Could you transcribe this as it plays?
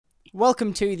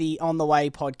Welcome to the On the Way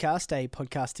podcast, a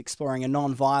podcast exploring a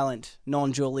non-violent,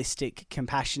 non-dualistic,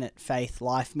 compassionate faith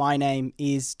life. My name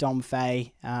is Dom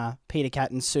Fay. Peter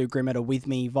Catt and Sue Grimmett are with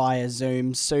me via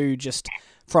Zoom. Sue just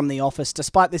from the office.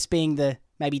 Despite this being the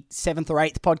maybe 7th or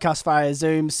 8th podcast via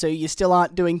Zoom, Sue, you still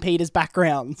aren't doing Peter's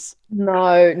backgrounds.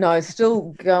 No,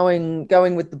 still going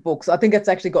with the books. I think it's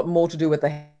actually got more to do with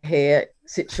the hair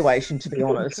situation, to be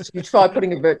honest. You try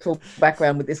putting a virtual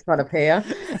background with this kind of hair,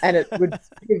 and it would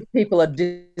give people a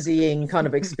dizzying kind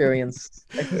of experience.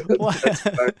 That's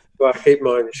why I keep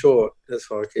mine short. That's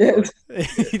why I keep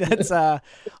mine. That's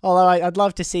although I'd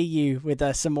love to see you with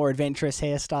some more adventurous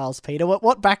hairstyles, Peter.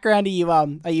 What background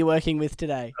are you working with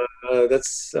today?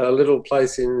 That's a little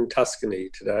place in Tuscany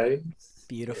today.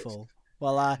 Beautiful.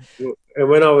 Well, and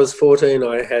when I was 14,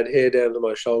 I had hair down to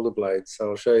my shoulder blades, so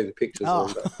I'll show you the pictures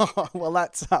one day. Well,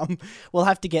 that's we'll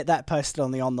have to get that posted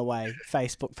on the On the Way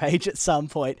Facebook page at some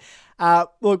point.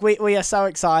 Look, we are so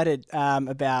excited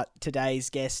about today's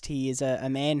guest. He is a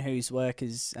man whose work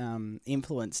has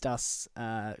influenced us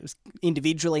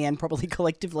individually and probably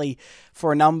collectively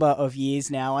for a number of years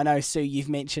now. I know, Sue, you've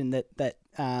mentioned that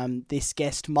this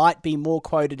guest might be more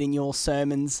quoted in your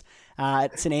sermons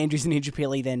at St Andrews and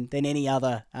Indooroopilly than any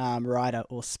other writer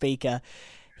or speaker.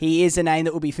 He is a name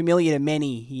that will be familiar to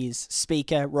many. He is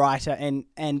speaker, writer,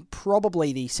 and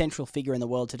probably the central figure in the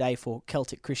world today for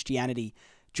Celtic Christianity,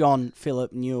 John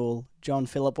Philip Newell. John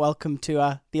Philip, welcome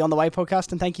to the On the Way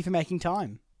podcast, and thank you for making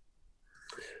time.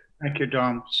 Thank you,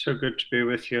 Dom. So good to be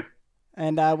with you.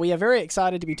 And we are very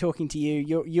excited to be talking to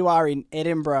you. You are in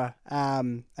Edinburgh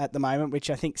at the moment, which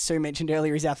I think Sue mentioned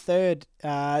earlier is our third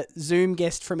Zoom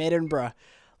guest from Edinburgh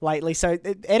lately. So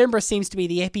Edinburgh seems to be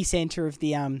the epicenter of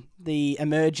the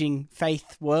emerging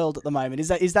faith world at the moment.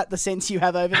 Is that the sense you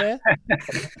have over there?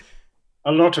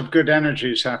 A lot of good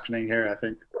energy is happening here, I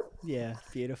think. Yeah,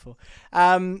 beautiful.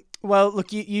 Well,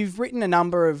 look, you've written a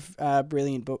number of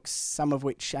brilliant books, some of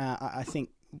which I think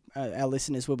our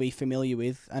listeners will be familiar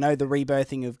with. I know The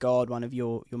Rebirthing of God, one of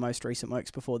your most recent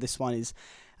works before this one, is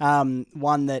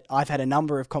one that I've had a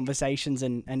number of conversations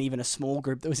and even a small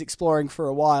group that was exploring for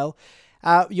a while.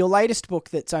 Your latest book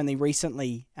that's only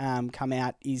recently come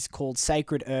out is called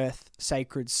Sacred Earth,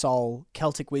 Sacred Soul,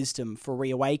 Celtic Wisdom for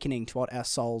Reawakening to What Our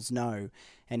Souls Know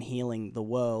and Healing the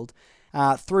World.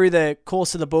 Through the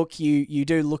course of the book, you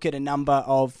do look at a number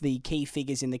of the key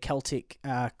figures in the Celtic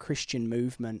Christian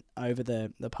movement over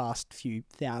the past few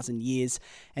thousand years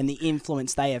and the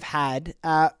influence they have had.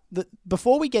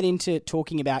 Before we get into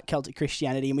talking about Celtic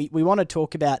Christianity, and we want to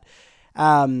talk about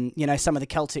some of the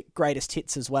Celtic greatest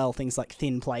hits as well, things like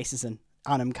Thin Places and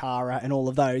Anam Cara and all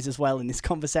of those as well in this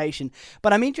conversation.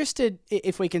 But I'm interested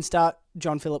if we can start,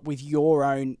 John Philip, with your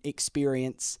own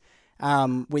experience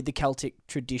with the Celtic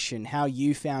tradition, how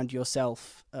you found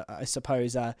yourself, I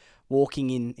suppose, walking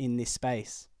in this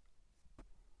space.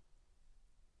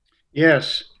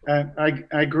 Yes,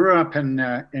 I grew up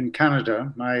in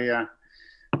Canada.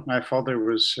 My father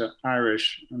was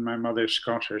Irish and my mother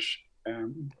Scottish,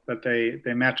 but they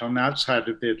met on the outside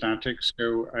of the Atlantic.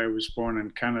 So I was born in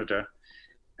Canada,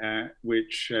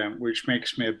 which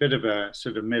makes me a bit of a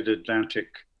sort of mid-Atlantic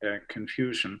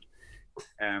confusion.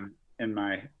 In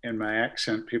my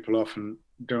accent, people often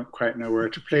don't quite know where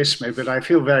to place me, but I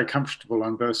feel very comfortable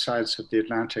on both sides of the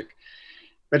Atlantic.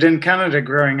 But in Canada,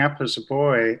 growing up as a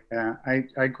boy,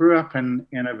 I grew up in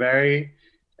a very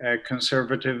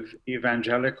conservative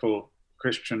evangelical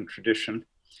Christian tradition.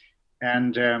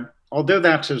 And although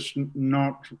that is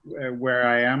not where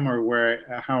I am or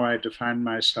how I define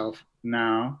myself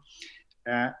now,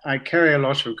 I carry a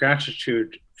lot of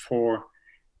gratitude for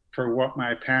what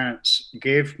my parents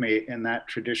gave me in that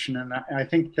tradition. And I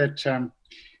think that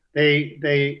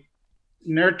they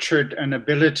nurtured an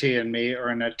ability in me or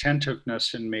an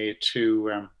attentiveness in me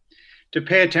to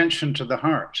pay attention to the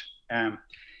heart.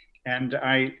 And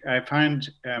I find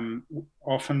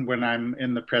often when I'm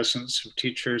in the presence of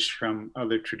teachers from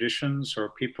other traditions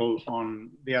or people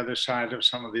on the other side of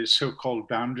some of these so-called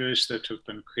boundaries that have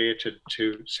been created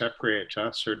to separate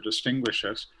us or distinguish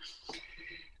us,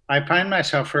 I find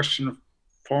myself first and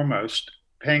foremost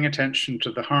paying attention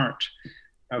to the heart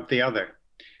of the other.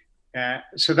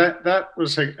 So that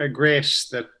was a grace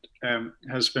that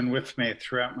has been with me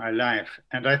throughout my life.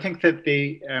 And I think that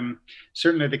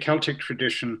certainly the Celtic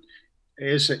tradition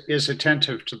is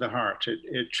attentive to the heart.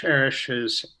 It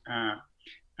cherishes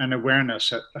an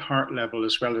awareness at the heart level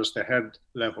as well as the head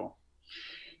level.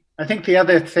 I think the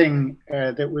other thing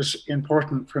that was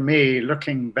important for me,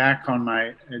 looking back on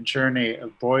my journey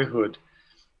of boyhood,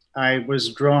 I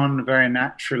was drawn very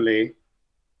naturally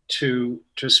to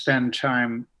spend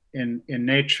time in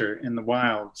nature, in the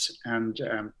wilds. And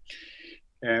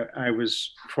I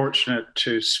was fortunate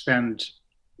to spend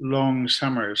long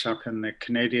summers up in the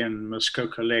Canadian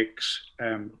Muskoka Lakes,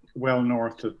 well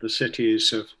north of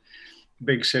the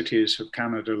big cities of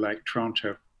Canada like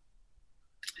Toronto.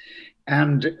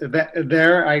 And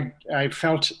there I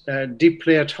felt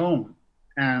deeply at home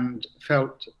and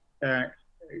felt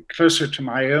closer to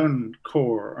my own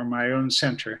core or my own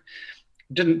center.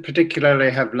 Didn't particularly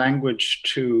have language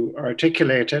to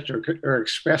articulate it or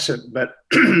express it, but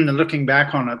looking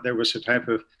back on it, there was a type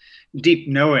of deep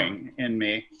knowing in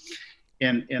me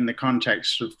in the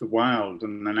context of the wild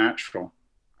and the natural.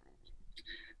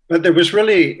 But there was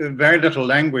really very little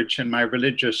language in my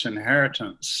religious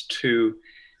inheritance to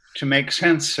make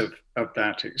sense of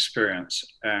that experience.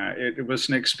 It was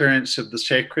an experience of the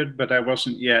sacred, but I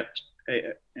wasn't yet,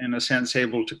 in a sense,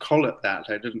 able to call it that.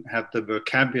 I didn't have the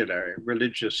vocabulary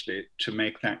religiously to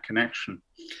make that connection.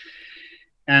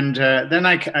 And then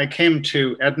I came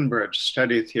to Edinburgh to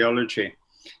study theology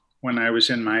when I was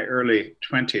in my early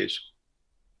 20s.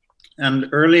 And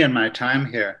early in my time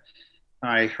here,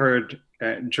 I heard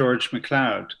George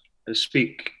MacLeod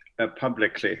speak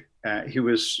publicly. He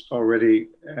was already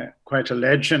quite a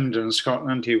legend in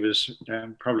Scotland. He was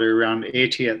probably around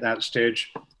 80 at that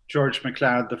stage. George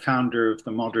MacLeod, the founder of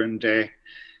the modern day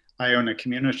Iona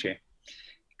community,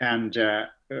 and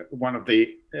one of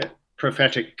the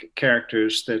prophetic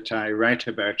characters that I write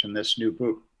about in this new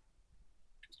book.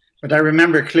 But I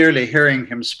remember clearly hearing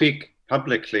him speak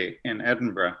publicly in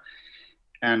Edinburgh,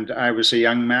 and I was a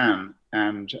young man,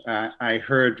 and I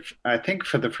heard, I think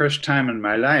for the first time in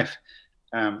my life,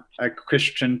 a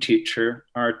Christian teacher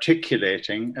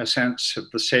articulating a sense of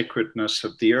the sacredness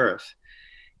of the earth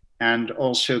and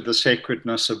also the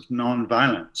sacredness of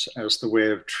non-violence as the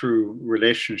way of true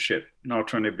relationship,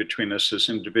 not only between us as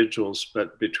individuals,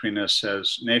 but between us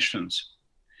as nations.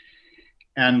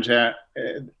 And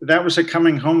that was a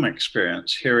coming home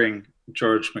experience, hearing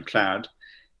George MacLeod.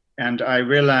 And I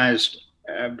realized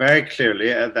very clearly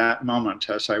at that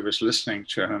moment, as I was listening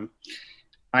to him,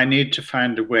 I need to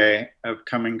find a way of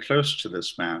coming close to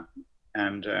this man.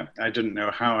 And I didn't know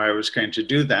how I was going to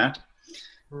do that.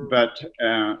 But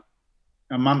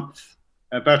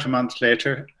about a month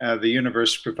later, the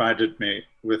universe provided me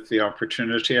with the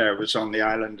opportunity. I was on the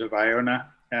island of Iona,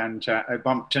 and I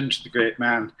bumped into the great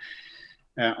man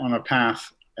on a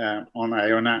path on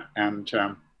Iona. And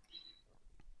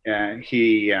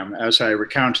he, as I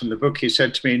recount in the book, he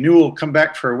said to me, "Newell, come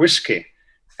back for a whiskey."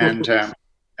 And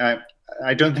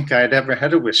I don't think I had ever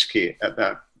had a whiskey at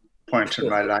that point in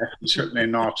my life, and certainly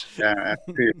not at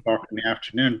 3 o'clock in the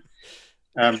afternoon.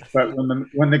 But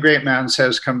when the great man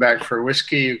says, "Come back for a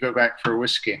whiskey," you go back for a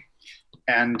whiskey.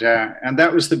 And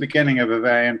that was the beginning of a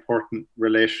very important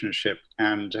relationship.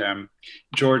 And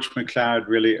George MacLeod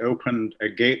really opened a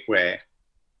gateway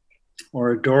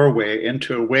or a doorway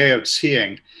into a way of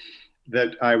seeing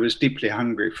that I was deeply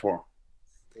hungry for.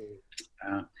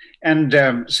 And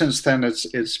since then,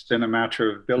 it's been a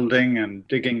matter of building and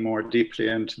digging more deeply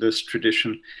into this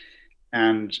tradition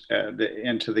and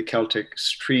into the Celtic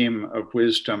stream of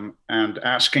wisdom, and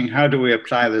asking, how do we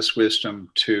apply this wisdom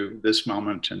to this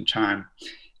moment in time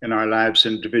in our lives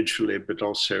individually, but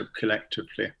also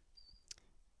collectively?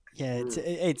 Yeah,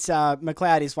 it's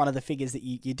MacLeod is one of the figures that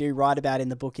you do write about in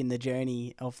the book, in the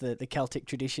journey of the Celtic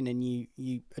tradition, and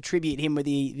you attribute him with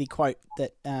the quote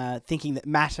that thinking that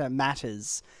matter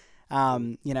matters.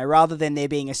 Rather than there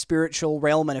being a spiritual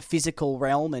realm and a physical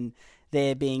realm, and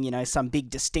there being, some big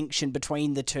distinction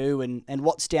between the two, and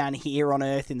what's down here on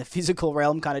earth in the physical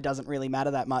realm kind of doesn't really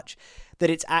matter that much, that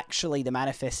it's actually the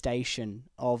manifestation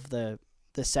of the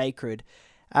sacred.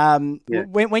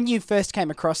 When you first came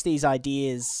across these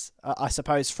ideas, I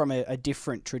suppose from a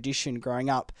different tradition growing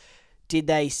up, did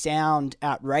they sound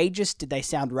outrageous? Did they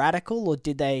sound radical? Or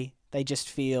did they just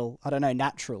feel, I don't know,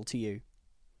 natural to you?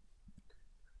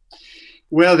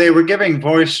 Well, they were giving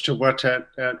voice to what at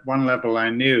one level I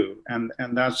knew, and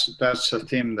that's a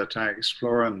theme that I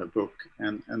explore in the book,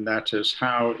 and that is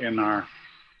how in our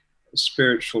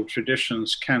spiritual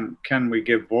traditions can we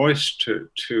give voice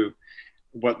to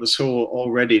what the soul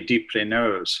already deeply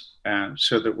knows,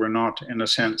 so that we're not, in a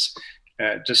sense,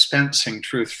 dispensing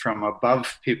truth from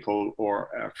above people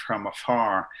or from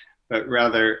afar, but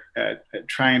rather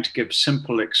trying to give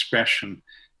simple expression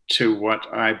to what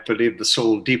I believe the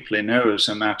soul deeply knows,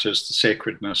 and that is the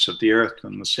sacredness of the earth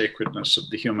and the sacredness of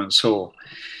the human soul.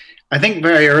 I think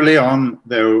very early on,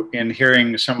 though, in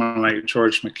hearing someone like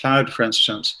George MacLeod, for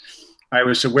instance, I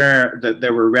was aware that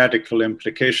there were radical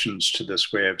implications to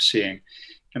this way of seeing.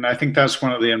 And I think that's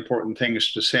one of the important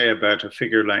things to say about a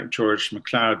figure like George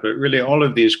MacLeod, but really all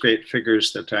of these great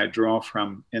figures that I draw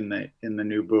from in the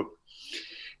new book.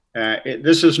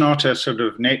 This is not a sort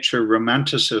of nature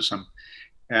romanticism.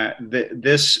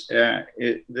 This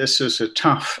is a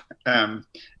tough,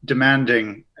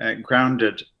 demanding,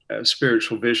 grounded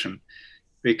spiritual vision,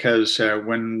 because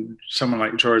when someone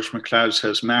like George MacLeod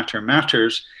says matter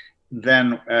matters,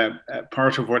 then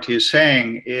part of what he's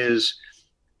saying is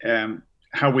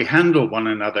how we handle one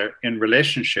another in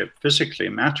relationship physically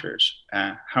matters.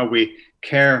 How we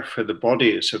care for the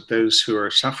bodies of those who are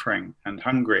suffering and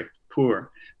hungry, poor,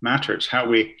 matters. How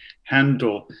we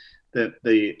handle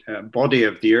the body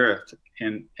of the earth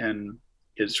in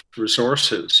its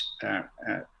resources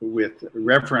with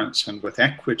reverence and with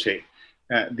equity,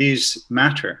 these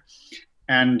matter.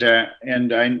 And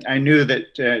I knew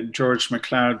that George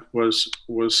MacLeod was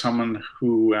someone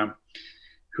who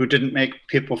didn't make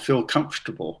people feel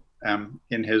comfortable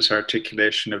in his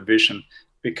articulation of vision,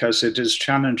 because it is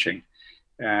challenging.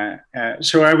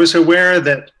 So I was aware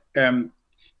that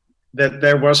that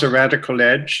there was a radical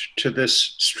edge to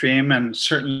this stream, and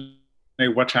certainly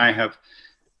what I have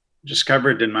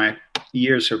discovered in my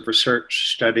years of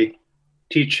research, study,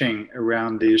 teaching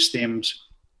around these themes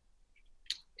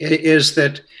is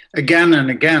that again and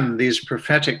again, these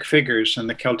prophetic figures in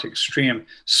the Celtic stream,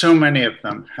 so many of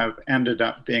them have ended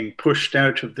up being pushed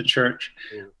out of the church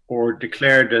or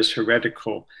declared as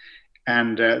heretical.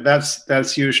 And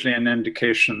that's usually an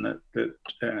indication that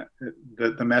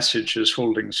the message is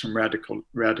holding some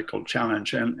radical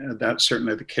challenge, and that's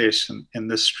certainly the case in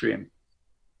this stream.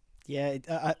 Yeah,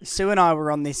 Sue and I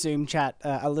were on this Zoom chat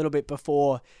a little bit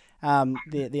before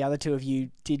the other two of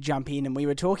you did jump in, and we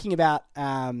were talking about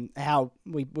how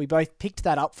we both picked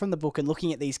that up from the book and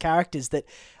looking at these characters, that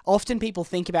often people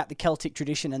think about the Celtic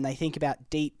tradition and they think about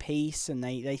deep peace, and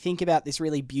they think about this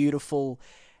really beautiful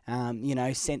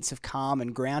sense of calm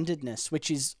and groundedness,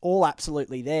 which is all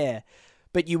absolutely there.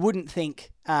 But you wouldn't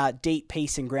think deep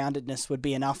peace and groundedness would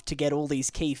be enough to get all these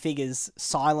key figures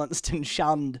silenced and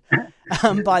shunned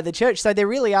by the church. So there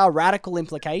really are radical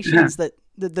implications that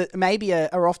maybe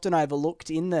are often overlooked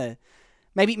in the...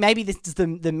 Maybe this is the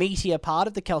meatier part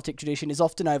of the Celtic tradition is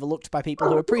often overlooked by people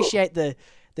who appreciate the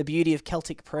beauty of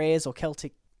Celtic prayers or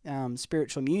Celtic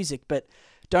spiritual music, but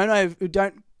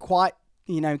don't quite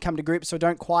come to grips or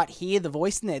don't quite hear the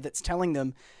voice in there that's telling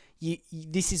them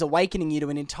this is awakening you to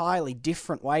an entirely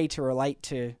different way to relate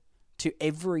to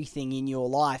everything in your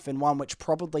life, and one which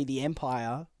probably the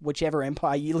empire, whichever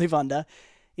empire you live under,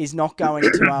 is not going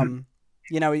to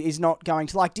is not going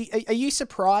to like. Are you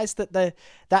surprised that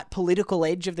that political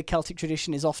edge of the Celtic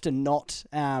tradition is often not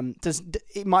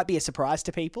it might be a surprise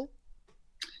to people?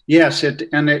 Yes, it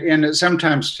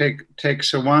sometimes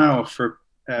takes a while for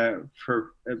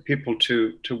people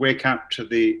to wake up to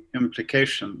the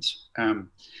implications.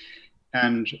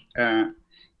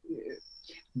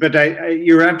 But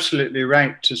you're absolutely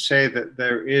right to say that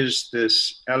there is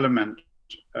this element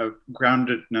of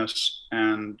groundedness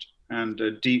and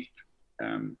a deep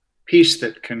peace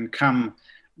that can come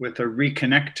with a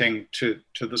reconnecting to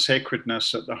the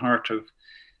sacredness at the heart of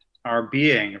our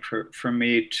being. For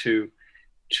me to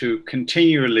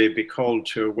continually be called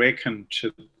to awaken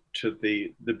to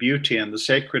the beauty and the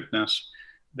sacredness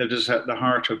that is at the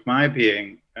heart of my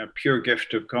being, a pure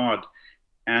gift of God,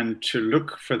 and to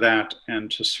look for that and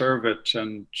to serve it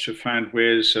and to find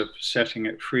ways of setting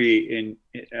it free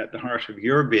at the heart of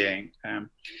your being.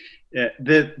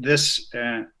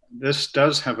 This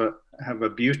does have a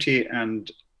beauty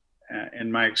and,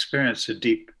 in my experience, a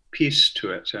deep peace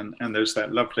to it. And there's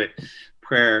that lovely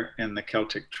prayer in the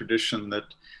Celtic tradition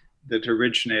that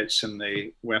originates in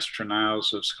the Western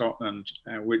Isles of Scotland,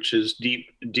 which is deep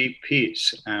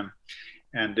peace.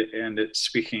 And it's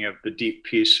speaking of the deep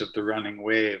peace of the running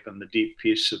wave, and the deep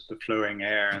peace of the flowing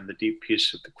air, and the deep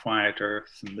peace of the quiet earth,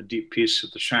 and the deep peace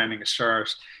of the shining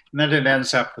stars. And then it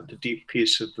ends up with the deep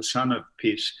peace of the Son of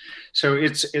Peace. So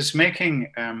it's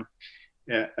making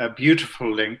a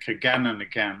beautiful link again and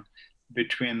again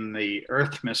between the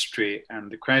earth mystery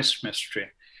and the Christ mystery,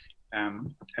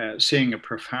 seeing a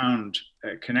profound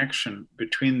connection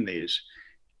between these.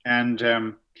 And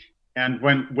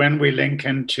when we link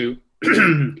into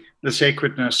the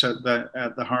sacredness at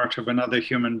the heart of another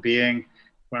human being,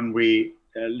 when we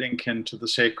link into the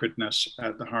sacredness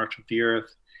at the heart of the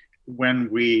earth, when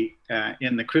we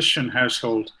in the Christian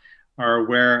household are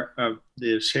aware of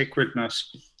the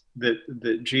sacredness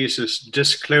that Jesus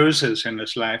discloses in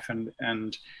his life,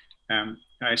 and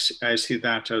I see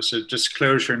that as a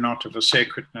disclosure not of a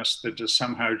sacredness that is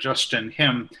somehow just in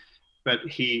him, but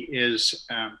he is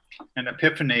an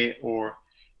epiphany or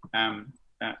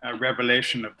a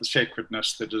revelation of the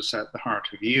sacredness that is at the heart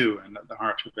of you and at the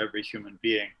heart of every human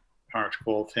being, heart of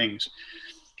all things.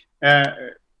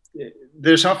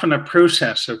 There's often a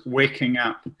process of waking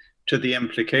up to the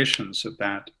implications of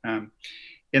that.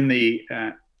 In the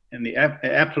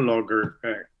epilogue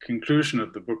or conclusion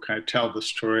of the book, I tell the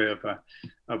story of a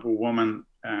woman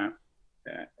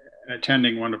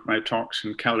attending one of my talks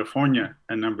in California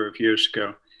a number of years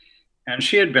ago. And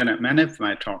she had been at many of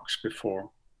my talks before.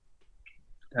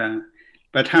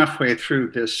 But halfway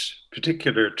through this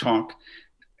particular talk,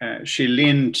 she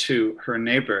leaned to her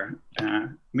neighbor,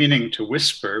 meaning to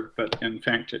whisper, but in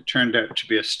fact, it turned out to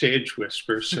be a stage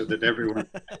whisper so that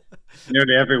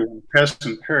nearly everyone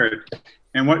present heard.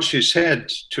 And what she said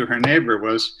to her neighbor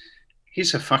was,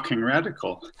 "He's a fucking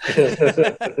radical."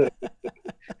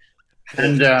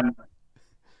 And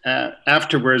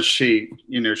afterwards, she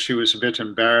was a bit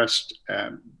embarrassed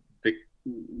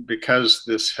because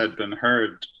this had been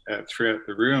heard throughout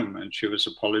the room, and she was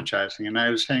apologizing. And I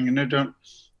was saying, "No,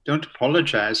 don't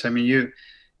apologize. I mean,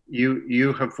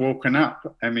 you have woken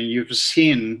up. I mean, you've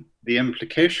seen the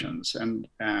implications, and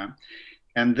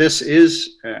this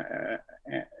is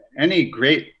any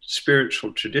great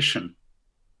spiritual tradition,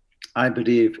 I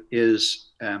believe,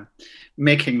 is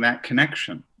making that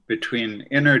connection between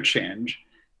inner change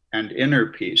and inner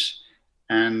peace,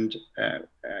 and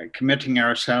committing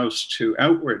ourselves to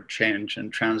outward change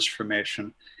and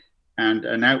transformation, and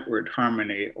an outward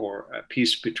harmony or a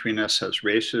peace between us as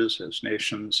races, as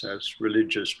nations, as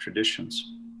religious traditions."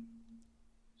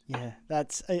 Yeah,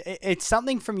 it's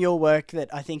something from your work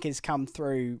that I think has come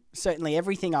through certainly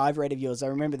everything I've read of yours. I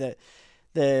remember that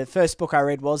the first book I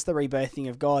read was The Rebirthing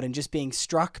of God, and just being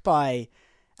struck by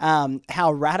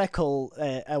how radical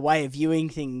a way of viewing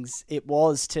things it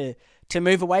was to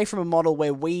move away from a model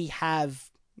where we have,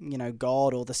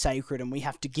 God or the sacred and we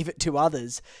have to give it to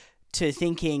others, to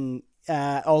thinking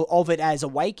of it as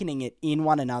awakening it in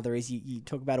one another, as you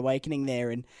talk about awakening there,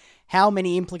 and how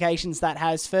many implications that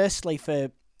has. Firstly,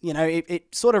 for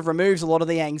it sort of removes a lot of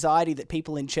the anxiety that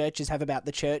people in churches have about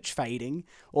the church fading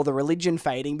or the religion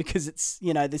fading, because it's,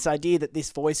 this idea that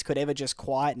this voice could ever just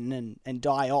quieten and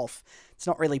die off. It's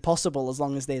not really possible as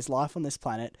long as there's life on this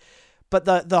planet. But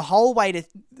the whole way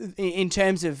in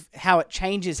terms of how it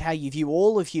changes how you view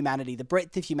all of humanity, the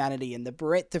breadth of humanity and the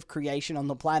breadth of creation on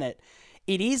the planet,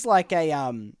 it is like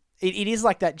it is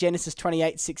like that Genesis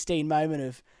 28:16 moment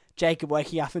of Jacob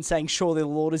waking up and saying, "Surely the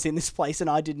Lord is in this place and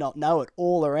I did not know it,"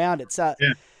 all around it. So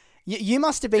you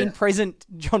must have been present,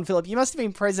 John Philip, you must have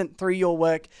been present through your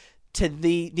work to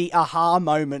the aha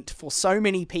moment for so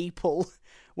many people,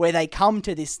 where they come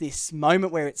to this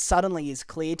moment where it suddenly is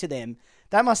clear to them.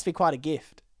 That must be quite a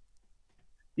gift.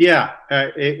 Yeah,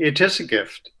 it is a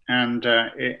gift. And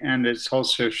it's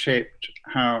also shaped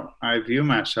how I view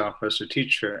myself as a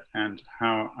teacher and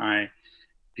how I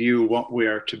view what we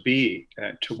are to be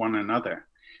to one another.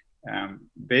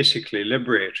 Basically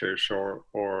liberators or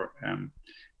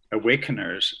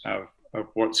awakeners of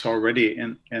what's already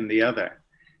in the other.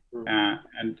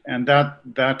 And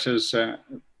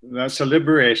that's a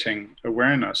liberating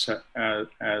awareness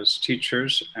as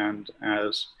teachers and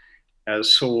as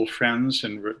soul friends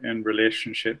in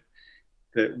relationship,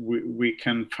 that we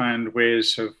can find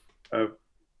ways of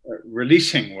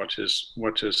releasing what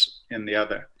is in the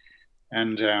other.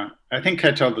 And I think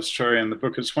I tell the story in the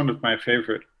book. It's one of my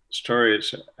favorite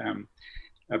stories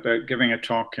about giving a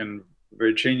talk in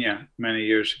Virginia many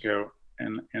years ago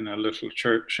in a little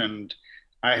church. And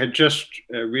I had just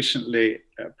recently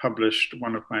published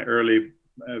one of my early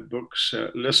books,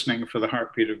 Listening for the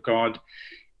Heartbeat of God,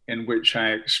 in which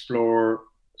I explore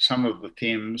some of the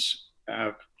themes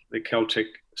of the Celtic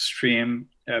stream,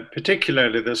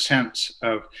 particularly the sense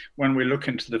of when we look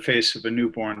into the face of a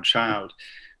newborn child,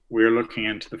 we're looking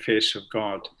into the face of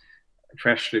God,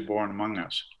 freshly born among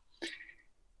us.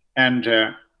 And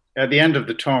at the end of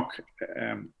the talk,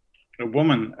 a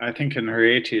woman, I think in her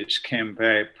 80s, came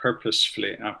very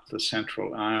purposefully up the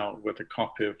central aisle with a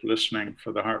copy of Listening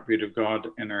for the Heartbeat of God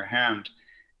in her hand.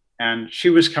 And she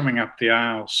was coming up the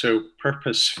aisle so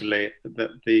purposefully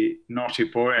that the naughty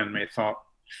boy in me thought,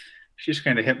 she's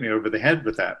going to hit me over the head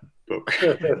with that book.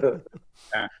 But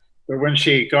when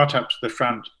she got up to the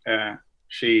front,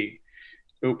 she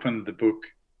opened the book,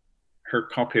 her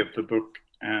copy of the book,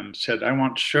 and said, "I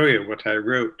want to show you what I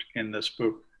wrote in this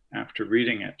book after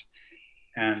reading it."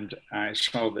 And I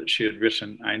saw that she had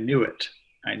written, "I knew it,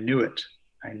 I knew it,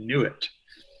 I knew it."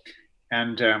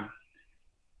 And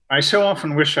I so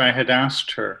often wish I had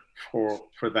asked her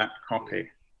for that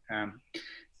copy,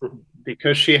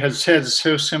 because she had said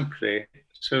so simply,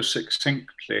 so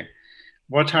succinctly,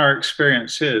 what our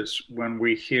experience is when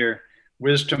we hear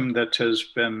wisdom that has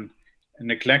been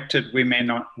neglected. We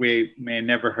may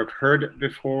never have heard it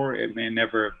before. It may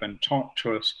never have been taught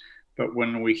to us. But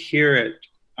when we hear it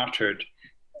uttered,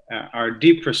 our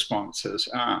deep response is,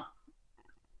 I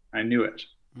knew it.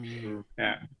 Mm-hmm.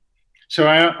 So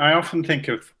I often think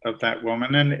of that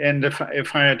woman, and if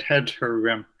I had had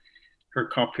her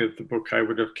copy of the book, I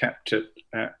would have kept it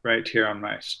right here on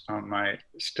my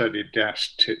study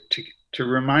desk to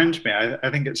remind me. I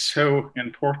think it's so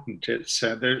important. It's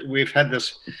we've had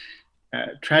this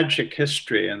tragic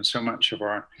history in so much of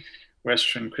our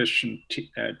Western Christian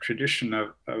tradition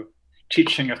of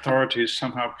teaching authorities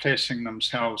somehow placing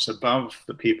themselves above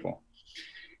the people.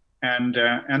 And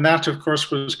that, of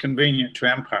course, was convenient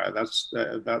to empire.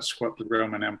 That's what the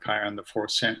Roman Empire in the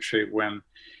 4th century,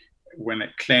 when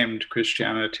it claimed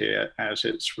Christianity as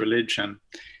its religion,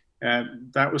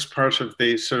 that was part of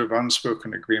the sort of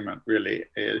unspoken agreement. Really,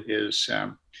 is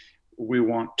we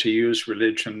want to use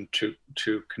religion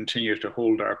to continue to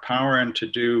hold our power and to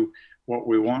do what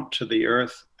we want to the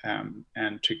earth,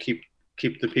 and to keep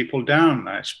the people down,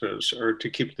 I suppose, or to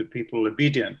keep the people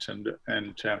obedient and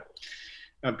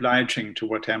obliging to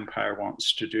what empire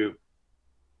wants to do.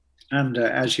 And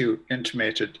as you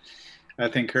intimated, I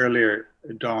think earlier,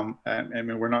 Dom, I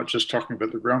mean, we're not just talking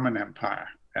about the Roman Empire.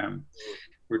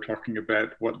 We're talking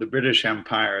about what the British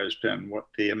Empire has been, what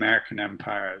the American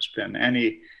Empire has been.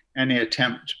 Any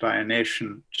attempt by a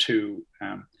nation to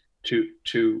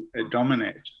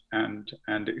dominate and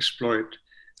exploit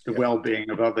the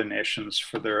well-being of other nations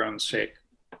for their own sake.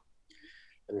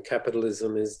 And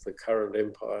capitalism is the current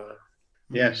empire.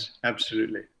 Yes,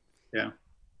 absolutely. Yeah.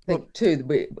 I think too,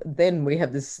 we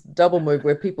have this double move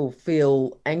where people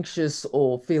feel anxious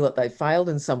or feel that they failed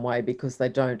in some way because they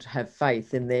don't have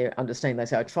faith in their understanding. They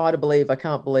say, I try to believe, I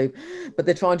can't believe, but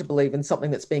they're trying to believe in something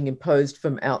that's being imposed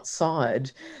from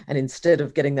outside. And instead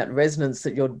of getting that resonance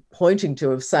that you're pointing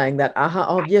to of saying that,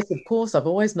 oh yes, of course, I've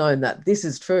always known that this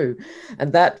is true.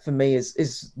 And that for me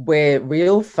is where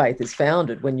real faith is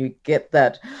founded, when you get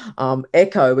that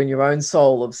echo in your own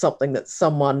soul of something that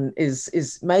someone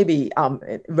is maybe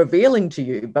revealing to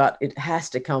you, but it has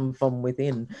to come from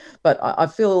within. But I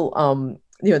feel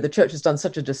the church has done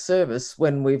such a disservice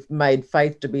when we've made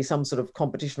faith to be some sort of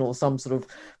competition or some sort of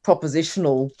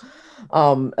propositional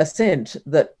assent,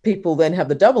 that people then have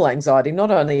the double anxiety.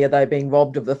 Not only are they being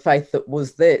robbed of the faith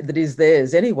that is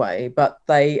theirs anyway, but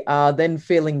they are then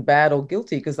feeling bad or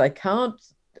guilty because they can't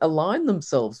align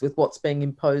themselves with what's being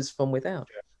imposed from without.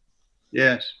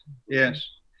 Yes.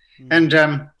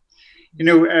 And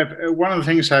one of the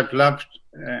things I've loved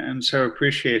and so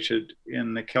appreciated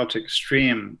in the Celtic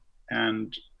Stream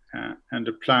and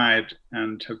applied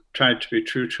and have tried to be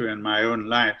true to in my own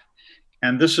life,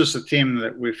 and this is a theme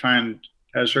that we find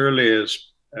as early as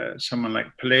someone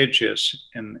like Pelagius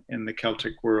in the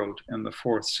Celtic world in the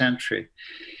 4th century,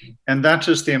 and that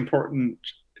is the important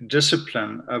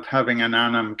discipline of having an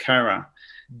anam cara,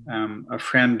 a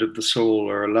friend of the soul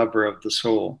or a lover of the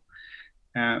soul,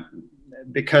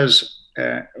 because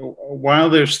while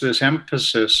there's this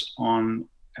emphasis on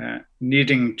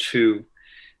needing to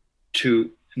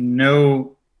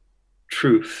know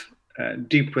truth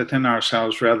deep within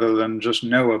ourselves rather than just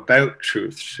know about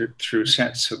truth through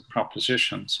sets of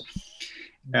propositions,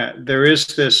 there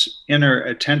is this inner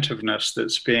attentiveness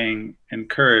that's being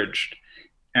encouraged,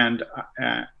 and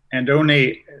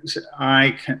only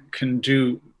I can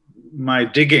do my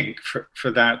digging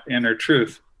for that inner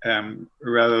truth.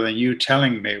 Rather than you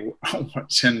telling me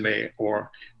what's in me, or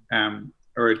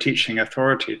a teaching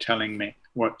authority telling me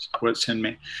what's in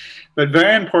me. But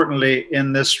very importantly,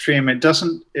 in this stream, it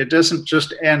doesn't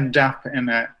just end up in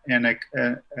a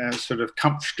sort of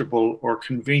comfortable or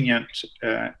convenient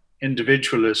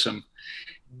individualism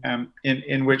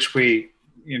in which we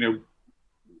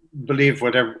believe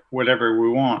whatever we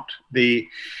want.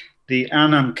 The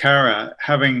anam cara,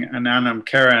 having an anam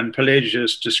cara, and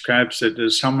Pelagius describes it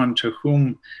as someone to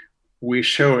whom we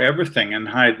show everything and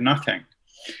hide nothing.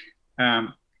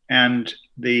 And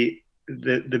the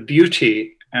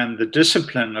beauty and the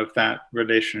discipline of that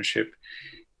relationship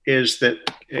is that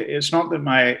it's not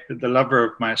that the lover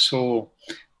of my soul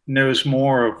knows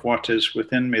more of what is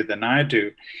within me than I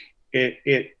do.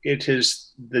 It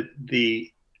is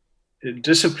the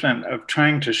discipline of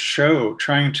trying to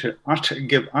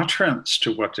give utterance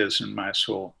to what is in my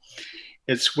soul.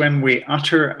 It's when we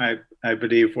utter, I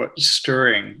believe, what's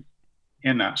stirring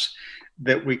in us,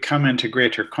 that we come into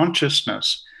greater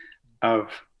consciousness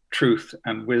of truth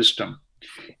and wisdom.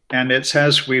 And it's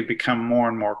as we become more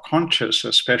and more conscious,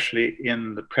 especially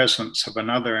in the presence of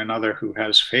another who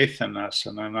has faith in us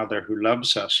and another who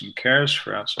loves us and cares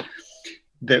for us,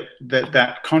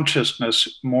 that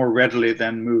consciousness more readily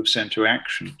then moves into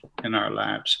action in our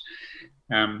lives.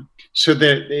 So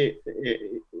that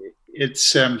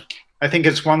it's I think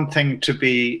it's one thing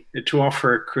to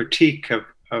offer a critique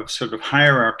of sort of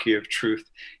hierarchy of truth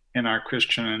in our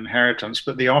Christian inheritance,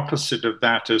 but the opposite of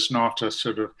that is not a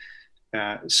sort of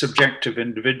subjective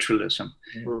individualism.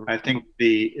 Mm. I think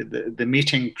the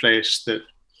meeting place that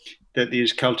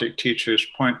these Celtic teachers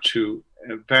point to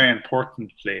very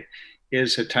importantly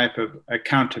is a type of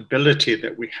accountability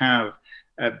that we have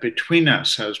between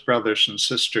us as brothers and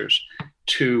sisters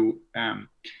to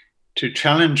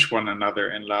challenge one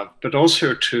another in love, but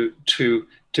also to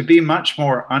be much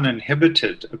more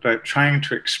uninhibited about trying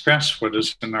to express what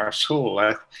is in our soul.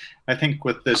 I think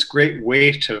with this great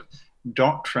weight of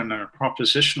doctrine and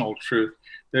propositional truth,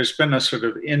 there's been a sort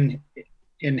of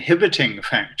inhibiting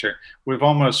factor. We've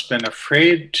almost been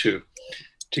afraid to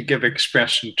give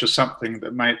expression to something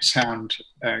that might sound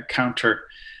counter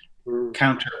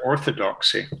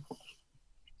orthodoxy.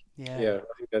 Yeah,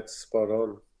 I think that's spot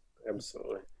on.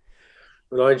 Absolutely.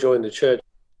 When I joined the church,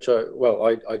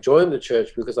 I joined the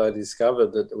church because I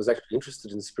discovered that I was actually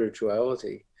interested in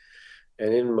spirituality.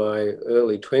 And in my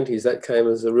early 20s, that came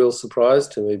as a real surprise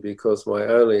to me, because my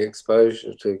only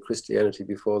exposure to Christianity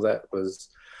before that was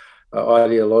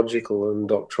ideological and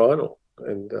doctrinal.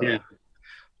 And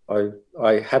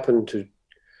I happened to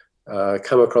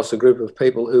come across a group of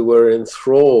people who were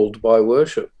enthralled by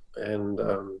worship, and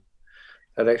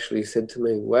that actually said to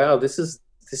me, wow, this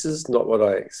is not what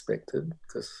I expected,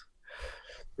 because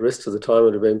the rest of the time it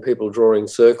would have been people drawing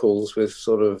circles with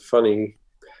sort of funny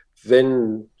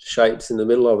Venn shapes in the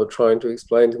middle of it, trying to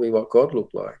explain to me what God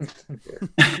looked like.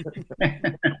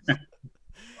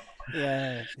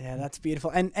 Yeah, that's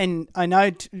beautiful. And I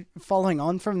know, following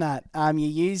on from that, you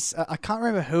use, I can't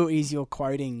remember who it is you're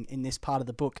quoting in this part of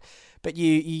the book, but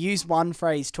you use one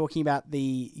phrase talking about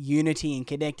the unity and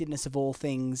connectedness of all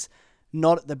things,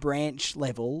 not at the branch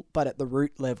level, but at the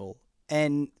root level.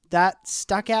 And that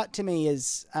stuck out to me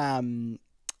as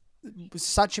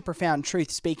such a profound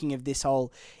truth, speaking of this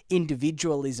whole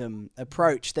individualism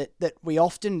approach that we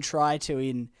often try to,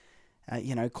 in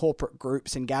corporate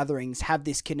groups and gatherings, have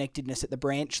this connectedness at the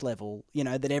branch level,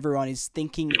 that everyone is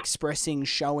thinking, expressing,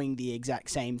 showing the exact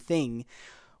same thing.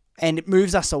 And it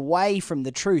moves us away from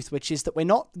the truth, which is that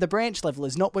the branch level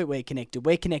is not where we're connected.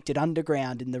 We're connected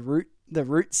underground in the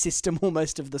root system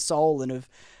almost of the soul and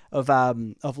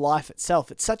of life itself.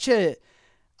 It's such a,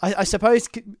 I suppose,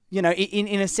 in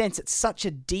a sense, it's such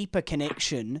a deeper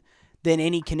connection than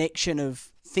any connection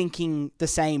of thinking the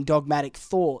same dogmatic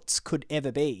thoughts could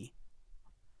ever be.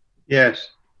 Yes,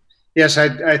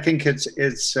 I think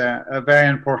it's a very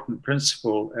important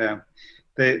principle.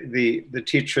 The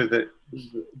teacher that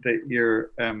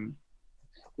you're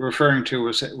referring to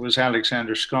was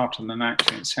Alexander Scott in the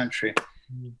 19th century,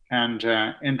 and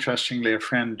interestingly, a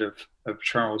friend of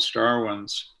Charles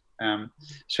Darwin's.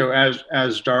 So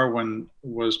as Darwin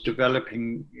was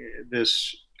developing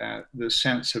this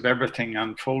sense of everything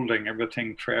unfolding,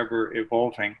 everything forever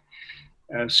evolving,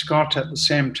 Scott at the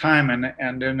same time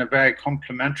and in a very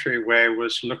complementary way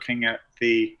was looking at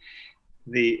the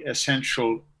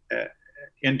essential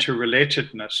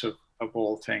interrelatedness of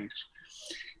all things.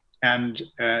 And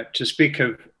to speak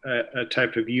of a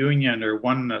type of union or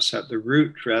oneness at the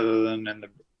root rather than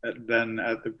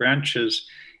at the branches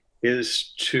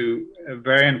is to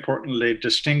very importantly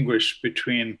distinguish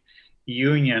between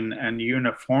union and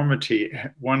uniformity.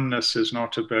 Oneness is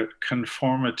not about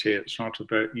conformity, it's not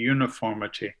about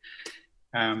uniformity.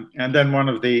 And then one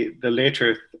of the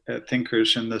later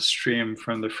thinkers in this stream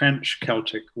from the French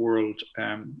Celtic world,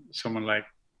 someone like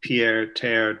Pierre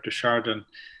Teilhard de Chardin,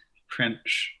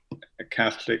 French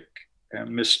Catholic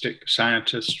mystic,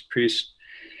 scientist, priest.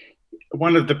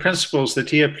 One of the principles that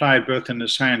he applied both in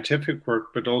his scientific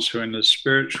work but also in his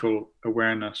spiritual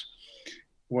awareness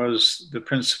was the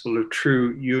principle of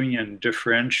true union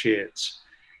differentiates.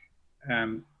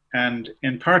 And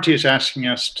in part he's asking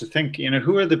us to think,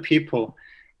 who are the people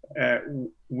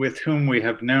with whom we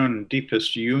have known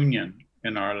deepest union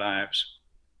in our lives?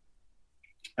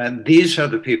 And these are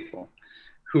the people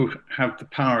who have the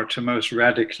power to most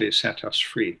radically set us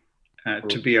free,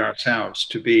 to be ourselves,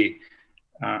 to be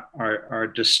our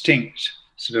distinct,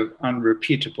 sort of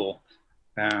unrepeatable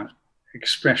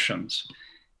expressions.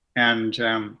 And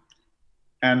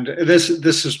this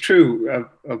is true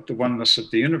of the oneness of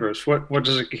the universe. What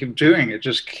does it keep doing? It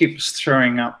just keeps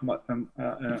throwing up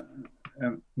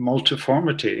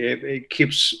multiformity. It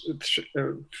keeps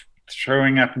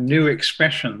throwing up new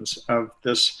expressions of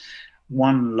this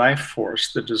one life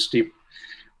force that is deep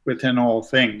within all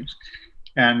things.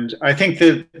 And I think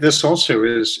that this also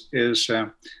is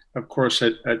of course,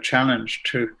 a challenge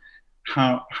to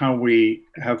how we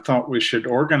have thought we should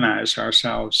organize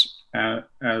ourselves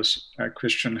as a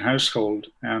Christian household.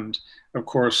 And of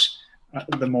course,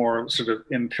 the more sort of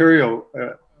imperial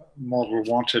model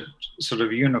wanted sort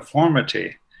of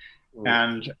uniformity.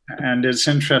 And it's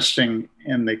interesting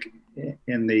in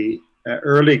the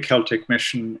early Celtic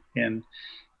mission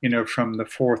from the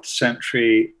 4th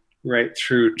century right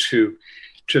through to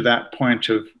that point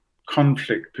of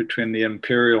conflict between the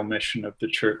imperial mission of the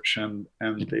church and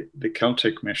the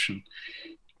Celtic mission.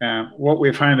 What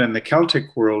we find in the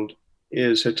Celtic world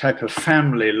is a type of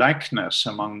family likeness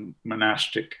among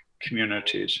monastic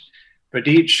communities, but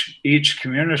each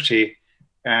community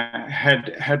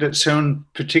had its own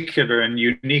particular and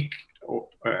unique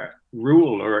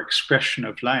rule or expression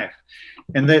of life,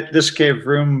 and that this gave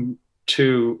room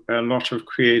to a lot of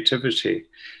creativity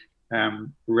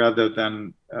rather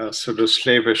than a sort of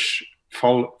slavish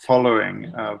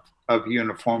following of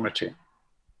uniformity.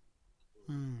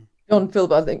 John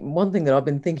Philip, I think one thing that I've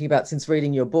been thinking about since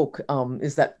reading your book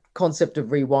is that concept of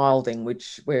rewilding,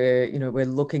 which we're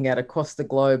looking at across the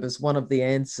globe as one of the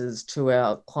answers to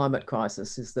our climate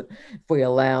crisis, is that if we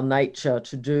allow nature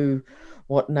to do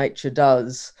what nature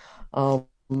does,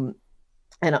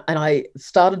 and I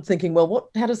started thinking,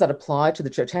 well, how does that apply to the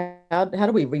church? How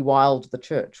do we rewild the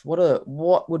church?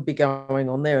 What would be going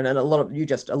on there? And a lot of you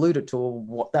just alluded to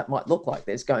what that might look like.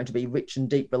 There's going to be rich and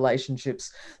deep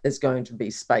relationships. There's going to be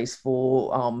space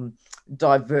for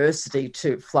diversity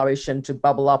to flourish and to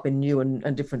bubble up in new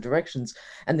and different directions.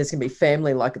 And there's going to be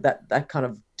family, like that kind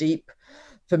of deep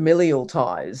familial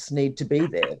ties need to be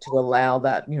there to allow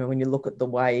that. When you look at the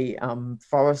way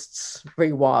forests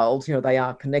rewild, they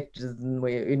are connected, and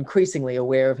we're increasingly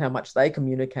aware of how much they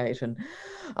communicate. And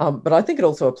but I think it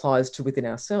also applies to within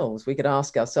ourselves. We could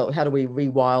ask ourselves, how do we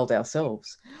rewild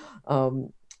ourselves?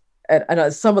 And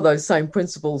some of those same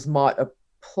principles might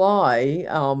apply,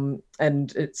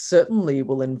 and it certainly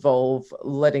will involve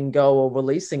letting go or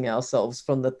releasing ourselves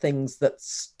from the things that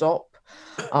stop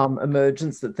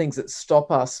emergence, the things that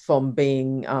stop us from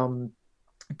being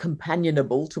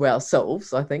companionable to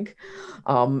ourselves, I think,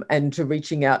 and to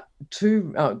reaching out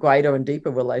to greater and deeper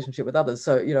relationship with others.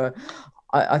 So,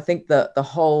 I think that the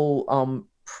whole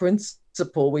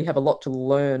principle, we have a lot to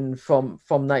learn from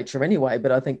nature anyway,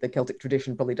 but I think the Celtic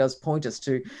tradition probably does point us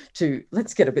to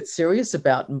let's get a bit serious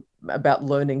about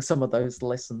learning some of those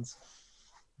lessons.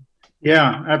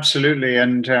 Yeah, absolutely.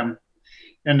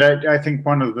 And I think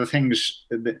one of the things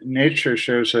that nature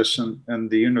shows us and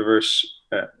the universe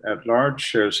at large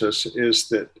shows us is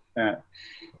that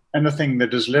anything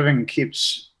that is living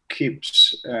keeps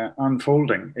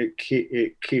unfolding. It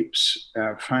keeps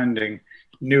finding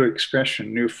new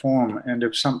expression, new form. And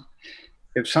if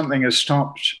something has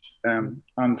stopped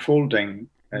unfolding,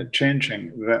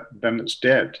 changing, then it's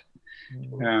dead.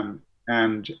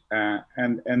 And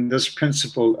this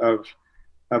principle of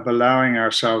allowing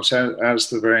ourselves, as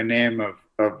the very name of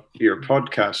your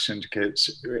podcast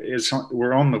indicates,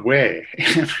 we're on the way.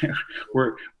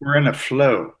 we're in a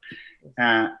flow,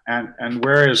 and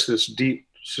where is this deep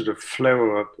sort of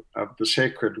flow of the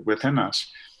sacred within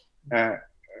us?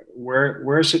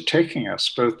 Where is it taking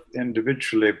us, both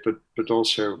individually but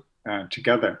also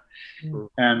together?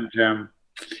 And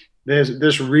there's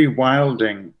this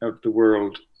rewilding of the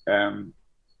world.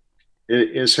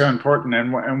 Is so important,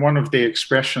 and one of the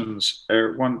expressions,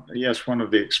 one of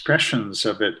the expressions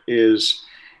of it is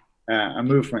a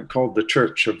movement called the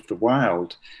Church of the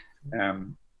Wild,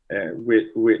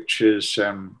 which is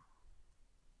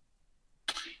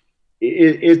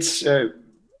it's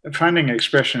finding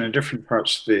expression in different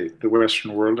parts of the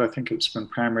Western world. I think it's been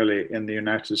primarily in the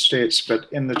United States, but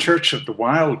in the Church of the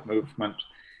Wild movement,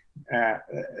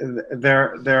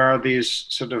 there are these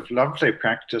sort of lovely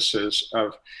practices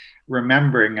of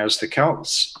remembering, as the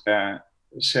Celts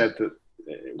said, that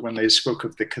when they spoke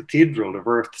of the cathedral of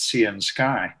earth, sea, and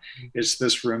sky, it's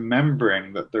this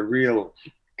remembering that the real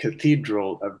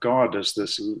cathedral of God is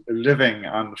this living,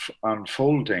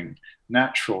 unfolding,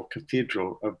 natural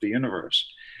cathedral of the universe.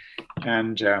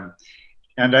 And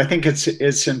I think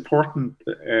it's important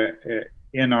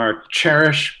in our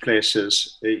cherished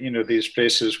places, these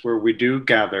places where we do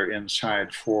gather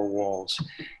inside four walls.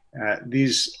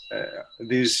 These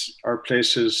are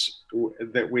places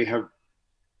that we have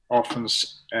often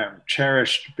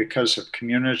cherished because of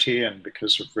community and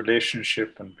because of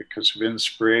relationship and because of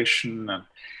inspiration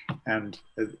and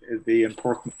the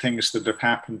important things that have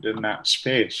happened in that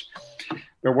space.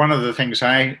 But one of the things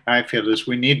I feel is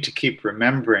we need to keep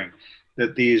remembering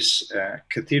that these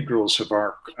cathedrals of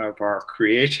our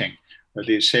creating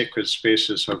these sacred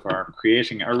spaces of our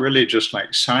creating are really just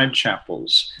like side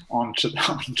chapels onto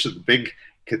the big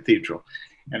cathedral.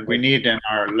 And we need in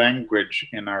our language,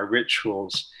 in our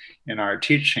rituals, in our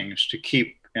teachings to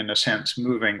keep, in a sense,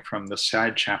 moving from the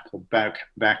side chapel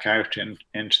back out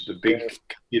into the big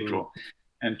cathedral,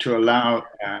 and to allow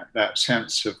that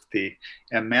sense of the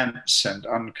immense and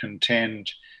uncontained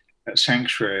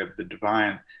sanctuary of the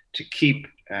divine to keep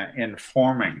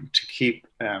informing, to keep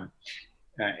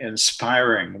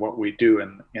inspiring what we do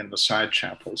in the side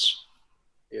chapels.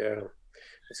 Yeah,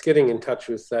 it's getting in touch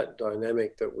with that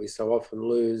dynamic that we so often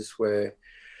lose, where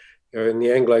in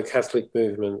the Anglo-Catholic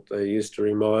movement, they used to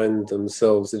remind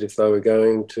themselves that if they were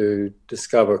going to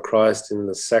discover Christ in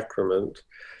the sacrament,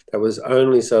 that was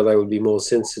only so they would be more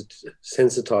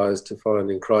sensitized to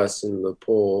finding Christ in the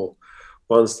poor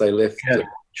once they left the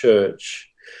church.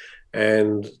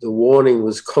 And the warning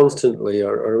was constantly, I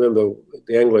remember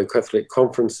the Anglo-Catholic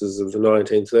conferences of the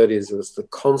 1930s, there was the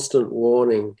constant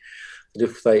warning that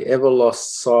if they ever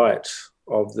lost sight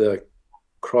of the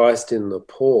Christ in the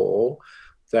poor,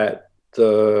 that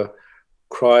the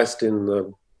Christ in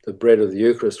the bread of the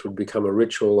Eucharist would become a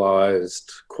ritualized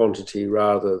quantity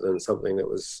rather than something that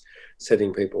was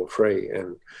setting people free.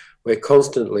 And we're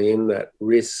constantly in that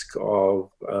risk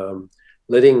of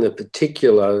letting the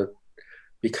particular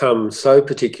become so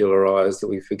particularized that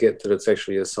we forget that it's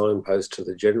actually a signpost to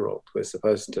the general. We're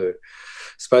supposed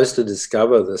to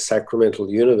discover the sacramental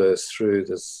universe through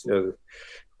this,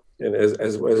 and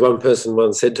as one person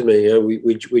once said to me,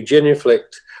 we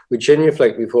genuflect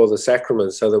before the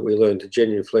sacrament so that we learn to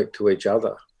genuflect to each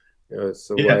other. It's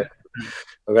a way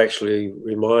of actually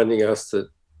reminding us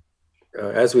that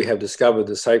as we have discovered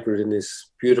the sacred in this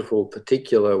beautiful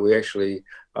particular, we actually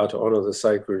are to honour the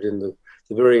sacred in the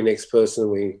very next person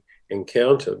we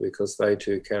encounter, because they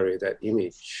too carry that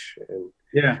image.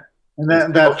 And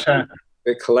that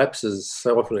it collapses.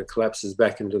 So often it collapses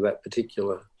back into that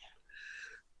particular.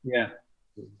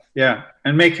 Yeah,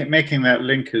 and making that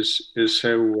link is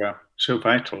so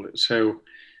vital. It's so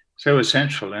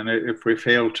essential. And if we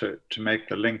fail to make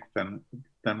the link, then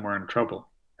we're in trouble.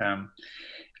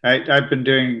 I've been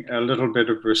doing a little bit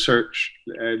of research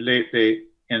lately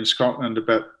in Scotland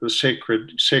about the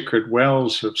sacred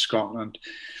wells of Scotland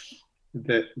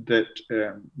that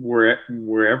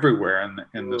were everywhere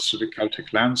in the sort of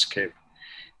Celtic landscape.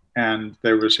 And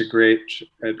there was a great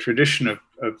tradition of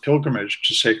pilgrimage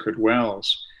to sacred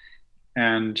wells.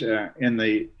 And in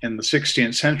the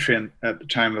 16th century, at the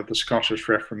time of the Scottish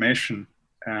Reformation,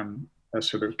 a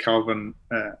sort of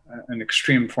an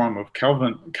extreme form of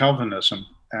Calvinism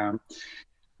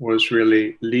was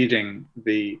really leading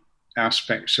the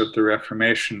aspects of the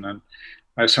Reformation. And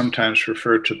I sometimes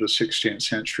refer to the 16th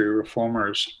century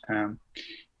reformers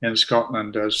in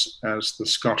Scotland as the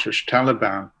Scottish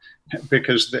Taliban,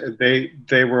 because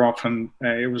they were often,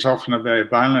 it was often a very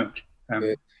violent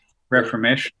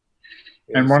Reformation.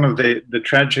 Yes. And one of the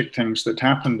tragic things that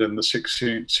happened in the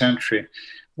 16th century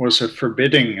was a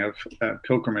forbidding of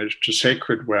pilgrimage to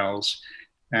sacred wells,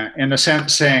 in a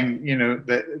sense saying,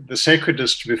 the sacred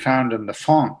is to be found in the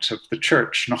font of the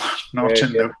church, not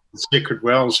in the sacred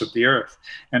wells of the earth,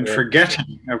 and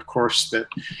forgetting, of course, that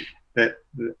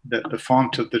the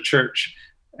font of the church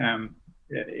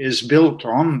is built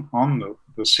on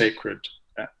the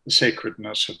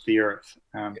sacredness of the earth.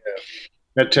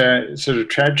 But sort of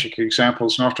tragic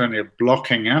examples, not only of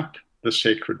blocking up the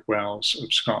sacred wells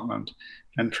of Scotland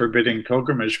and forbidding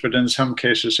pilgrimage, but in some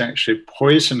cases actually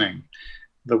poisoning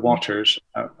the waters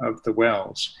of the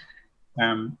wells.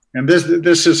 And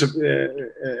this is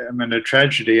a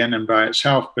tragedy in and by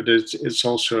itself, but it's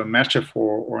also a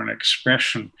metaphor or an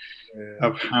expression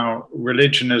of how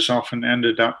religion has often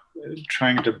ended up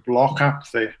trying to block up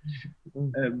the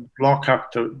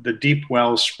deep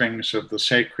well springs of the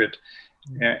sacred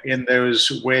in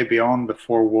those way beyond the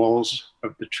four walls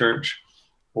of the church,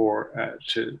 or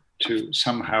to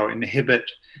somehow inhibit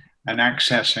an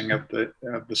accessing of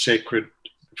the sacred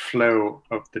flow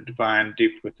of the divine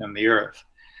deep within the earth,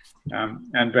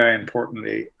 and very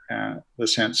importantly, the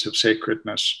sense of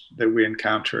sacredness that we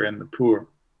encounter in the poor.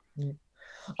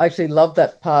 I actually love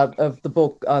that part of the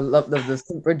book. I love the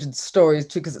St. Bridget stories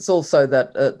too, because it's also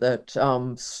that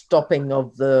stopping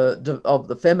of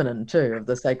the feminine too, of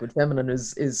the sacred feminine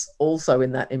is also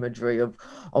in that imagery of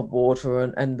water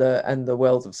and the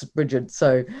wells of St. Bridget.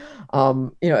 So,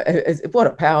 what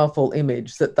a powerful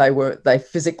image that they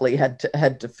physically had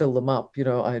to fill them up.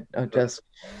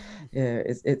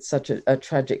 It's such a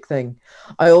tragic thing.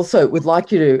 I also would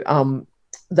like you to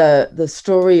the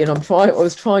story, and I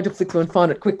was trying to flick through and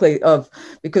find it quickly,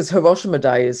 because Hiroshima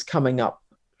Day is coming up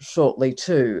shortly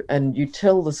too. And you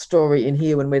tell the story in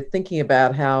here when we're thinking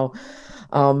about how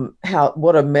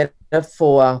what a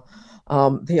metaphor,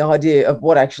 the idea of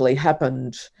what actually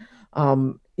happened,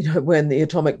 when the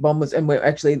atomic bomb was, and we're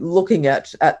actually looking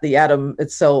at the atom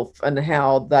itself and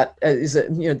how that is,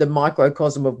 the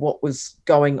microcosm of what was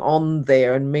going on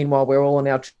there. And meanwhile, we're all in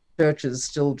our churches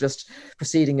still just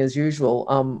proceeding as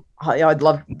usual.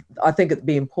 I think it'd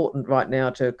be important right now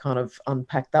to kind of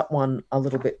unpack that one a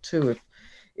little bit too,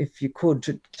 if you could,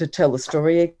 to tell the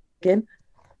story again.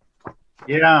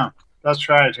 Yeah, that's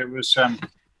right. It was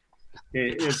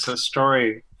it's a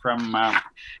story from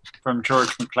George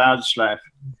MacLeod's life,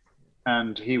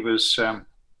 and he was on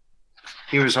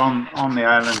the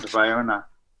island of Iona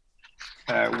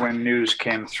when news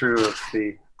came through of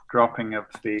the dropping of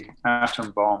the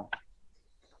atom bomb.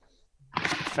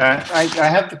 I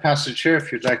have the passage here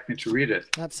if you'd like me to read it.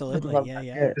 Absolutely,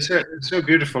 yeah. It's so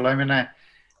beautiful. I mean, I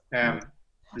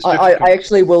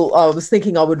actually will. I was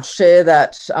thinking I would share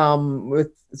that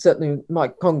with certainly my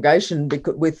congregation,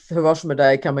 because with Hiroshima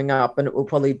Day coming up, and it will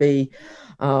probably be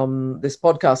this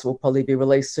podcast will probably be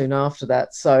released soon after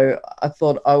that. So I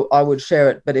thought I would share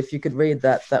it. But if you could read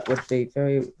that, that would be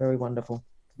very, very wonderful.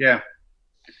 Yeah,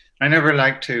 I never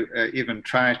like to even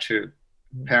try to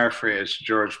paraphrase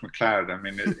George MacLeod. I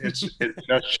mean, that's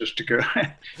just to go.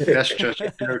 That's just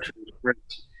to go to his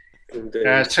words.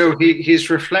 So he's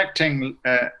reflecting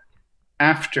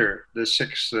after the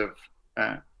 6th of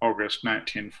August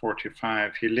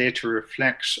 1945. He later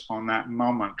reflects on that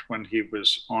moment when he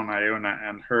was on Iona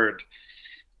and heard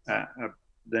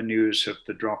the news of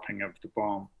the dropping of the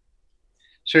bomb.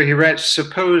 So he writes,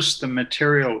 "Suppose the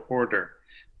material order,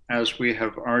 as we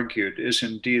have argued, is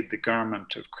indeed the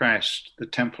garment of Christ, the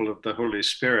temple of the Holy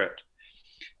Spirit,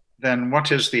 then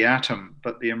what is the atom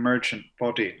but the emergent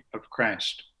body of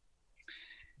Christ?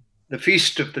 The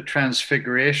Feast of the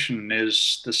Transfiguration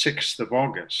is the 6th of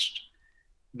August.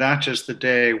 That is the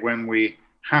day when we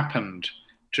happened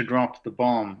to drop the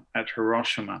bomb at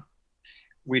Hiroshima.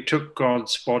 We took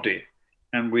God's body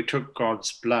and we took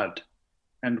God's blood,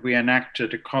 and we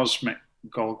enacted a cosmic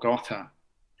Golgotha.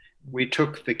 We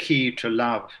took the key to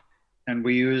love and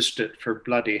we used it for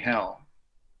bloody hell.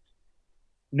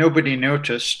 Nobody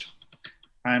noticed.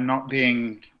 I'm not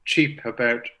being cheap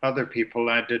about other people.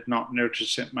 I did not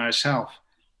notice it myself.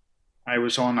 I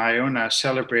was on Iona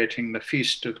celebrating the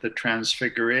Feast of the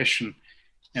Transfiguration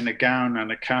in a gown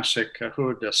and a cassock, a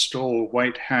hood, a stole,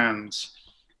 white hands,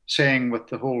 saying with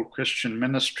the whole Christian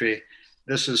ministry,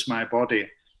 'This is my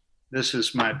body, this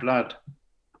is my blood.'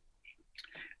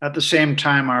 At the same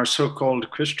time, our so-called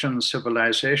Christian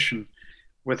civilization,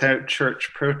 without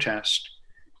church protest,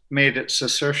 made its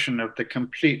assertion of the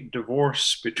complete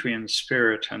divorce between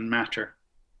spirit and matter.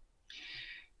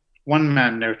 One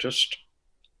man noticed,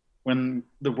 when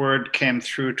the word came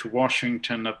through to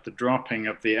Washington of the dropping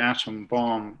of the atom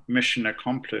bomb, mission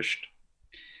accomplished,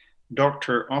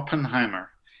 Dr.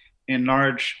 Oppenheimer, in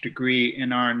large degree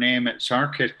in our name its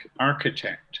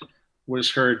architect,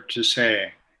 was heard to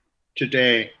say,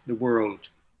 'Today the world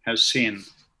has seen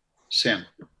sin.'"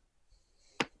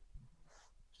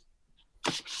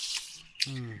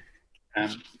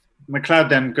 MacLeod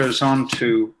then goes on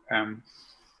to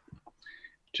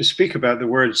speak about the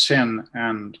word sin,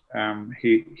 and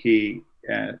he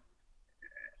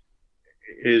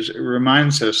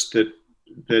reminds us that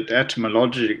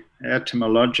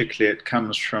etymologically it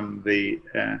comes from the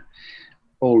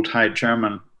Old High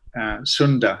German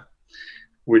sunda,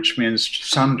 which means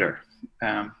sunder.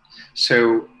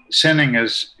 So sinning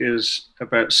is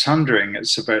about sundering.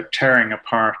 It's about tearing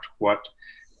apart what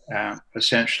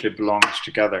essentially belongs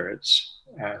together. It's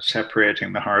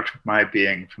separating the heart of my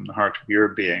being from the heart of your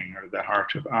being, or the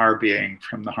heart of our being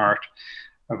from the heart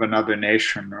of another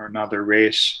nation or another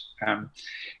race.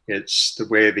 It's the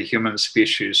way the human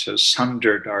species has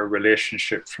sundered our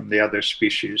relationship from the other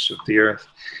species of the earth.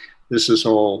 This is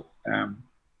all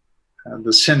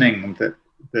the sinning that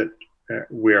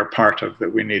we are part of,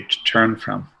 that we need to turn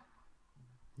from.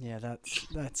 Yeah,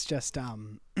 that's just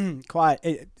quite.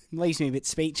 It leaves me a bit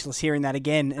speechless hearing that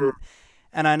again,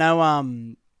 and I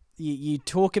know you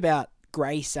talk about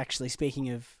grace. Actually, speaking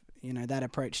of that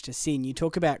approach to sin, you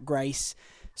talk about grace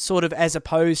sort of as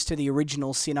opposed to the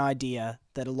original sin idea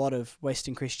that a lot of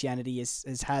Western Christianity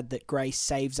has had, that grace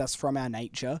saves us from our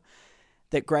nature.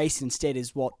 That grace instead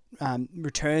is what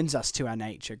returns us to our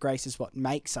nature. Grace is what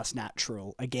makes us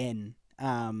natural again.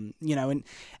 And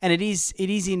it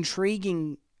is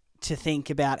intriguing to think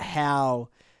about how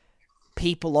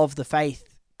people of the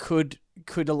faith could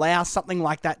allow something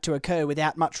like that to occur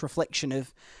without much reflection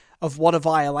of what a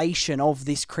violation of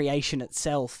this creation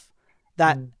itself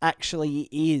that actually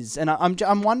is. And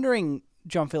I'm wondering,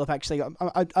 John Philip, actually,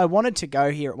 I wanted to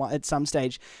go here at some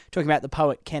stage talking about the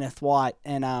poet Kenneth White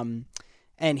and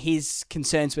his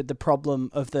concerns with the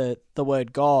problem of the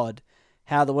word God,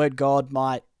 how the word God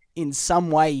might in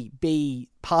some way be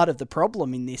part of the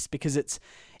problem in this, because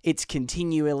it's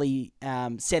continually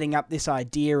setting up this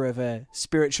idea of a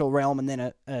spiritual realm and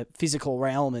then a physical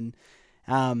realm, and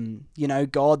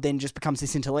God then just becomes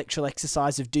this intellectual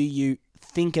exercise of, do you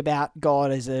think about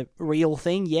God as a real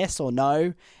thing, yes or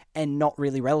no, and not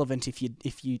really relevant if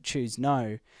you choose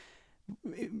no.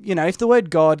 If the word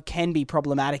God can be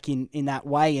problematic in that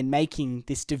way and making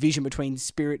this division between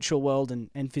spiritual world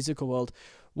and physical world,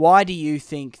 why do you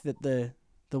think that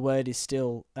the word is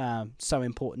still so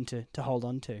important to hold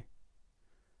on to?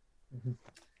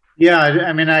 Yeah,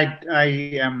 I mean,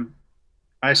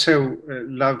 I so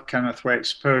love Kenneth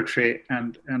White's poetry,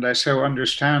 and I so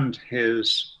understand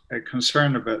his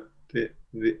concern about the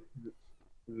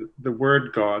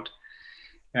word God.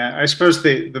 I suppose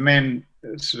the main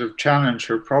sort of challenge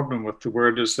or problem with the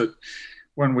word is that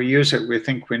when we use it, we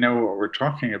think we know what we're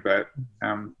talking about,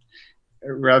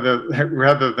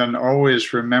 rather than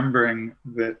always remembering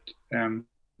that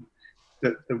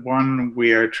that the one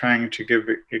we are trying to give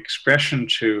expression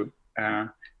to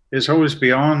is always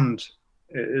beyond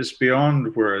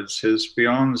words, is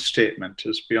beyond statement,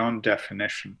 is beyond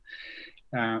definition.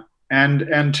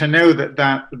 And to know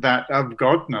that of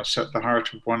Godness at the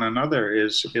heart of one another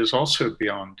is also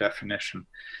beyond definition.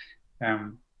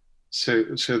 So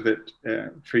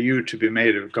that for you to be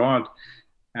made of God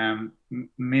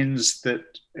means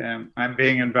that I'm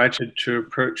being invited to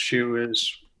approach you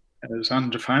as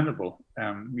undefinable.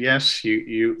 Yes,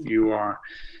 you are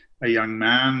a young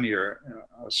man, you're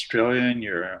Australian,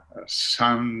 you're a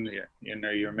son,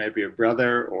 you're maybe a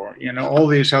brother, or all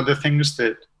these other things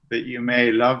that you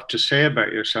may love to say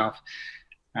about yourself.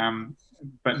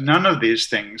 But none of these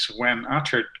things, when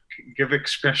uttered, give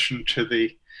expression to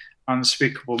the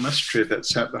unspeakable mystery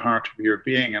that's at the heart of your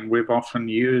being. And we've often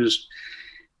used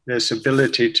this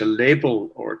ability to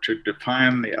label or to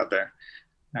define the other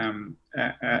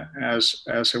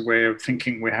as a way of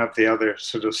thinking we have the other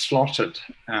sort of slotted.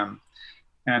 And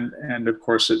of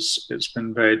course, it's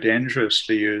been very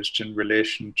dangerously used in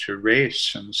relation to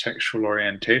race and sexual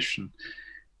orientation.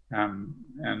 And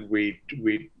we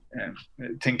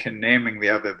think in naming the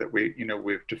other that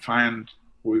we've defined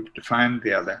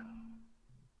the other.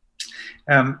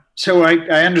 So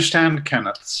I understand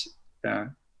Kenneth's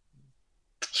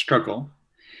struggle,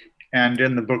 and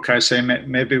in the book I say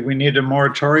maybe we need a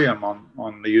moratorium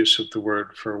on the use of the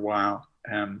word for a while.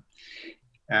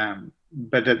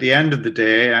 But at the end of the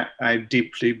day, I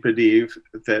deeply believe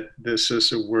that this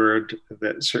is a word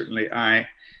that certainly I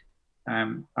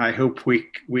hope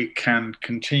we can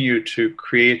continue to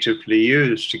creatively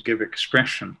use to give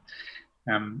expression.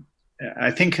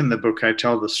 I think in the book I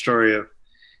tell the story of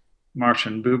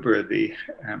Martin Buber, the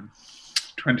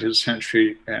 20th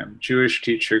century Jewish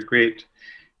teacher, great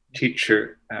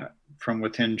teacher from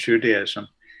within Judaism.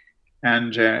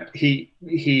 And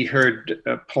he heard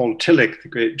Paul Tillich, the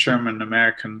great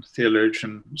German-American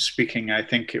theologian, speaking, I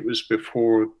think it was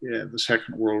before the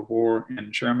Second World War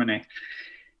in Germany.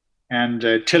 And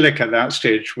Tillich at that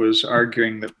stage was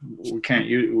arguing that we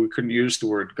couldn't use the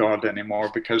word God anymore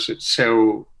because it's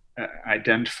so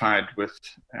identified with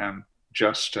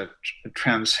just a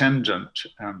transcendent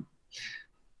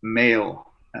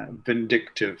male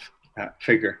vindictive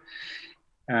figure.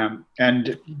 And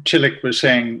Tillich was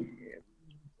saying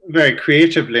very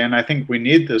creatively, and I think we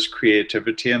need this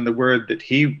creativity, and the word that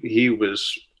he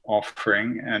was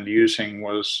offering and using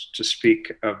was to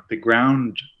speak of the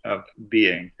ground of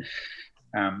being,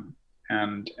 and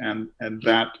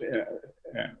that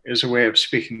is a way of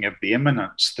speaking of the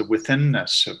immanence, the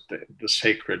withinness of the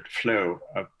sacred flow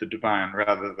of the divine,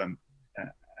 rather than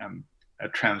a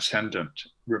transcendent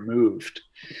removed.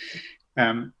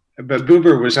 But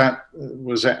Buber was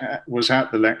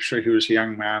at the lecture. He was a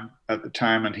young man at the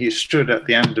time, and he stood at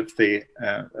the end of the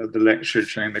lecture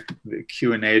during the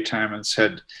Q&A time and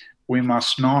said, "We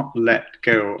must not let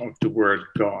go of the word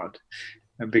God,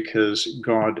 because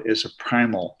God is a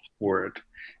primal word.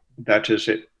 That is,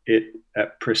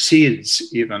 it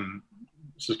precedes even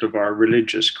sort of our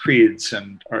religious creeds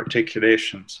and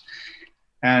articulations."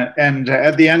 And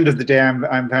at the end of the day,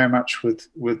 I'm very much with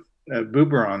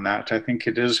Buber on that. I think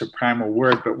it is a primal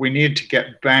word, but we need to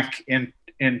get back in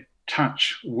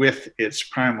touch with its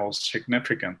primal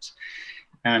significance,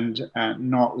 and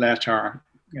not let our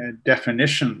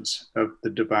definitions of the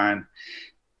divine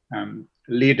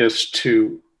lead us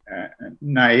to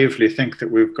naively think that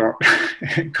we've got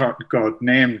God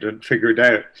named and figured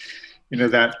out.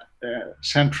 that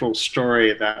central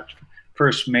story, that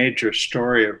first major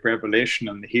story of Revelation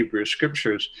in the Hebrew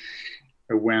Scriptures,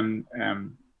 when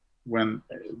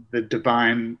the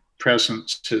divine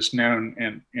presence is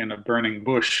known in a burning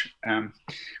bush,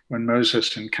 when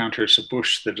Moses encounters a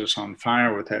bush that is on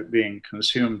fire without being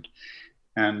consumed.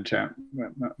 And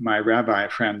my rabbi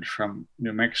friend from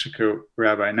New Mexico,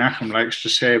 Rabbi Nachum, likes to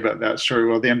say about that story,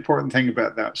 well, the important thing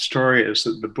about that story is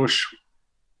that the bush,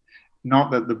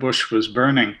 not that the bush was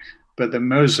burning, but that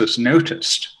Moses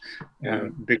noticed,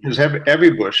 because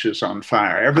every bush is on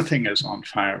fire. Everything is on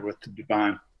fire with the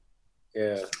divine.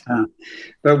 Yeah.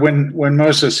 But when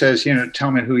Moses says,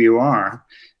 tell me who you are,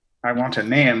 I want a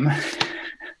name,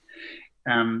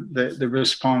 the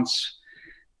response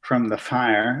from the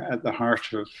fire at the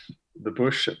heart of the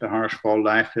bush, at the heart of all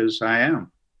life, is I am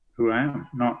who I am.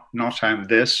 Not I'm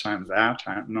this, I'm that,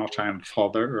 I'm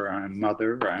father, or I'm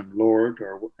mother, or I'm Lord,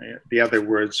 or the other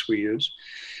words we use.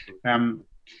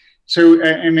 So,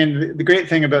 the great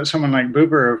thing about someone like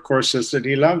Buber, of course, is that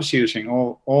he loves using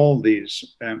all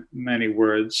these many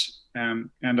words. And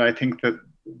I think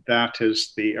that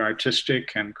is the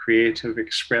artistic and creative,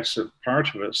 expressive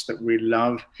part of us that we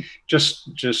love.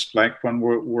 Just like when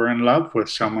we're in love with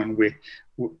someone,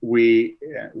 we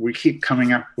keep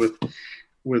coming up with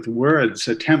words,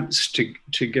 attempts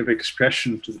to give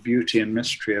expression to the beauty and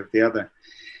mystery of the other.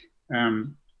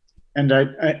 And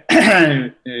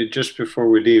I just before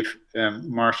we leave,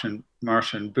 Martin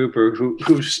Buber,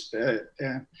 whose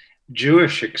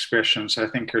Jewish expressions, I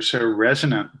think, are so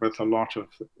resonant with a lot of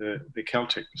the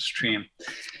Celtic stream.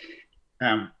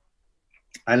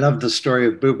 I love the story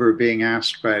of Buber being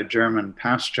asked by a German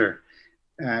pastor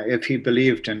if he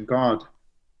believed in God.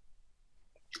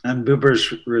 And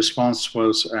Buber's response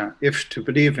was, if to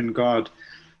believe in God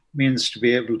means to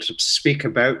be able to speak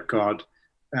about God,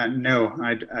 no,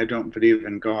 I don't believe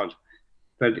in God.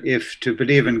 But if to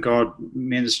believe in God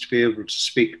means to be able to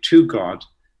speak to God,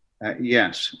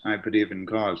 yes, I believe in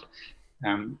God.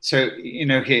 He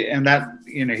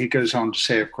goes on to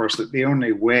say, of course, that the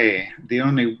only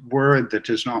word that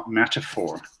is not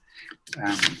metaphor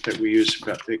that we use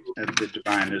about the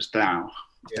divine is thou.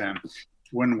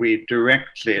 When we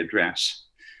directly address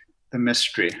the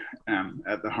mystery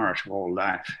at the heart of all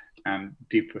life, and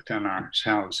deep within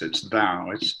ourselves, it's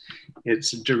thou.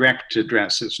 It's a direct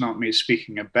address. It's not me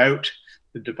speaking about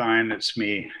the divine. It's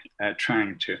me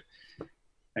trying to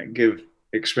give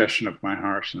expression of my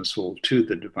heart and soul to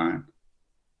the divine.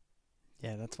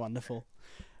 Yeah, that's wonderful.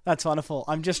 That's wonderful.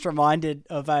 I'm just reminded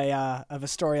of a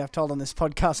story I've told on this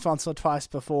podcast once or twice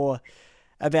before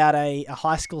about a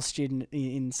high school student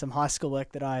in some high school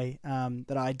work that I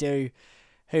do,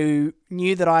 who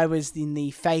knew that I was in the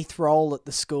faith role at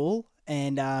the school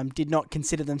and did not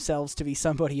consider themselves to be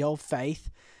somebody of faith.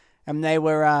 And they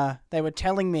were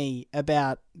telling me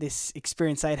about this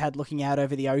experience they'd had looking out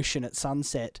over the ocean at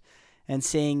sunset and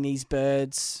seeing these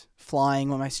birds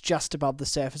flying almost just above the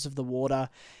surface of the water.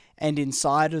 And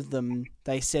inside of them,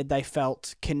 they said they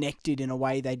felt connected in a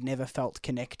way they'd never felt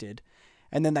connected.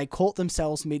 And then they caught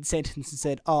themselves mid-sentence and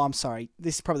said, "Oh, I'm sorry,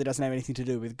 this probably doesn't have anything to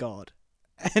do with God."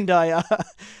 And I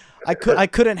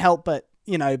couldn't help but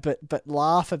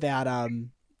laugh about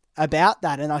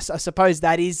that. And I suppose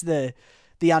that is the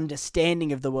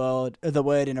understanding of the word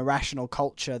in a rational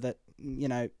culture that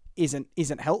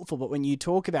isn't helpful. But when you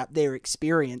talk about their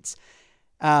experience,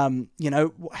 how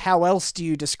else do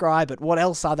you describe it? What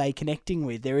else are they connecting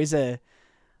with? There is a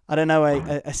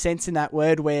sense in that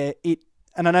word where it.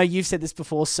 And I know you've said this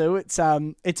before, Sue. It's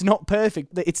not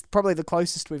perfect. It's probably the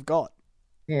closest we've got.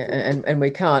 Yeah, and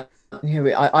we can't.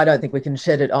 I don't think we can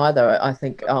shed it either. I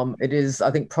think it is.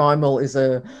 I think primal is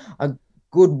a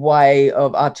good way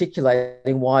of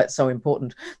articulating why it's so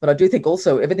important. But I do think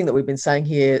also everything that we've been saying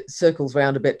here circles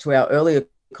round a bit to our earlier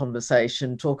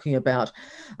conversation, talking about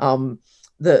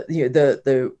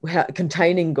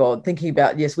containing God, thinking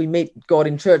about, yes, we meet God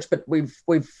in church, but we've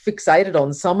fixated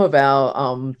on some of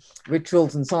our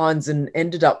rituals and signs and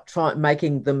ended up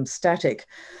making them static.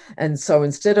 And so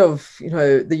instead of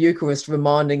the Eucharist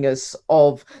reminding us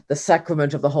of the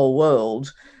sacrament of the whole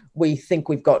world, we think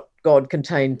we've got God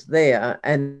contained there.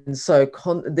 And so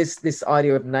this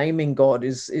idea of naming God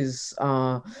is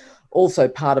also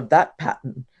part of that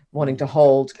pattern, wanting to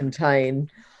hold, contain.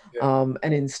 And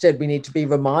instead we need to be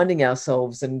reminding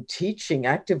ourselves and teaching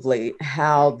actively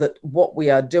how that what we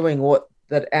are doing,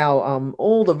 that our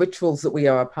all the rituals that we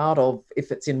are a part of,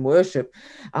 if it's in worship,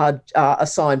 are a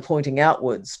sign pointing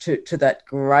outwards to that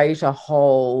greater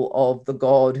whole of the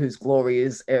God whose glory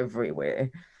is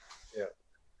everywhere.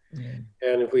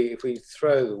 And if we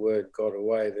throw the word God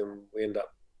away, then we end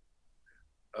up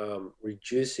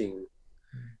reducing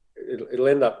it'll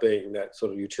end up being that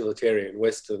sort of utilitarian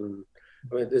Western.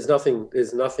 I mean, there's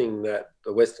nothing that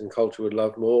the Western culture would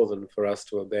love more than for us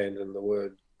to abandon the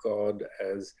word God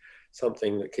as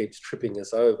something that keeps tripping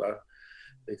us over,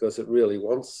 because it really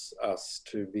wants us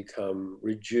to become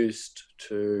reduced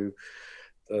to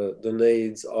the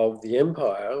needs of the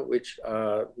empire, which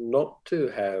are not to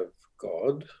have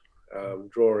God,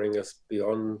 drawing us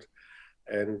beyond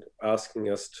and asking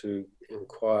us to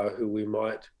inquire who we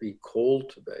might be called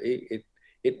to be.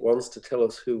 It wants to tell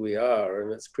us who we are,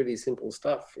 and it's pretty simple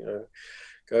stuff, you know.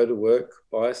 Go to work,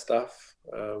 buy stuff,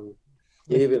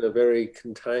 live in a very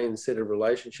contained set of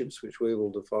relationships which we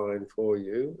will define for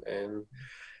you, and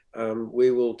we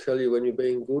will tell you when you're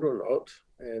being good or not,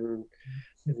 and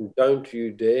don't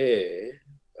you dare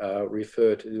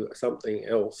refer to something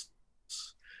else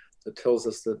that tells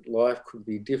us that life could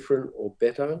be different or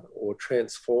better or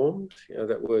transformed. You know,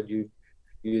 that word you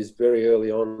used very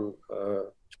early on,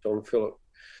 John Philip,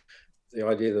 the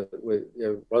idea that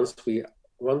once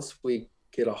we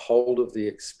get a hold of the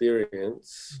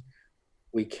experience,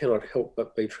 we cannot help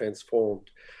but be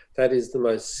transformed. That is the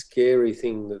most scary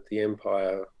thing that the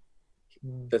empire,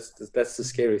 that's the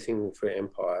scary thing for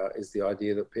empire, is the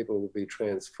idea that people will be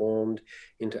transformed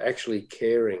into actually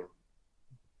caring.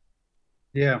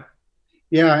 Yeah,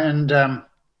 and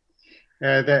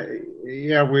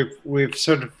we've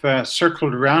sort of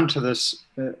circled around to this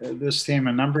theme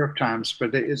a number of times,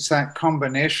 but it's that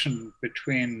combination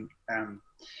between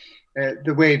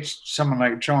the way someone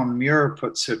like John Muir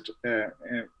puts it,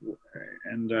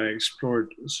 and I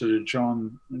explored sort of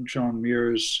John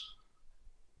Muir's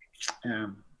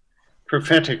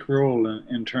prophetic role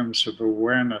in terms of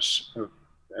awareness of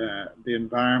the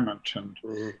environment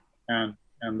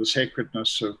and the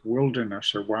sacredness of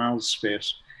wilderness or wild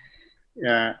space.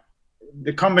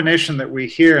 The combination that we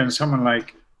hear in someone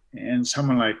like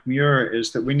Muir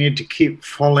is that we need to keep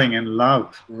falling in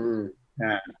love,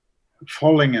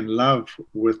 falling in love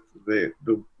with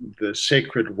the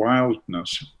sacred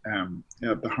wildness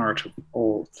at the heart of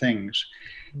all things,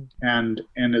 and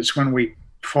it's when we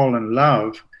fall in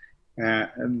love,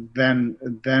 and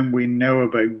then we know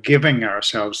about giving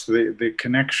ourselves, the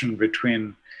connection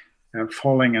between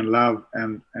falling in love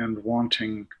and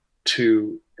wanting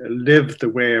to live the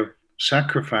way of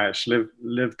sacrifice,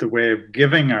 live the way of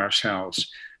giving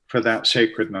ourselves for that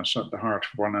sacredness at the heart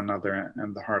of one another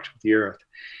and the heart of the earth.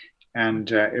 And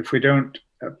if we don't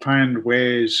find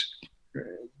ways,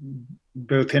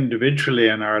 both individually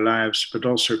in our lives, but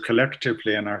also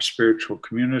collectively in our spiritual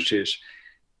communities,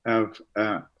 of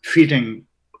feeding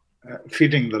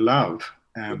the love,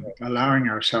 allowing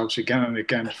ourselves again and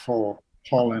again to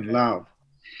fall in love,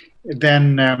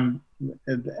 then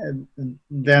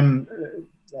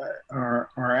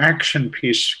our action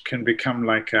piece can become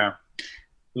like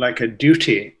a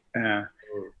duty,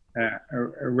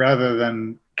 rather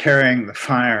than carrying the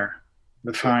fire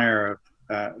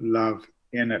of love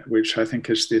in it, which I think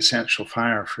is the essential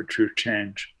fire for true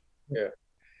change. Yeah,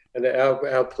 and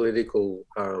our political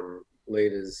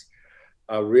leaders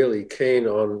are really keen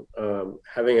on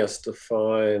having us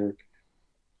define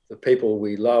the people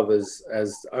we love as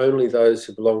only those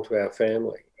who belong to our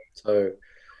family. So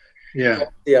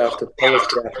after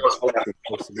policy after politics,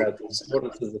 it's about the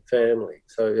importance of the family.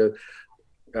 So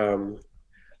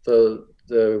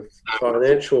the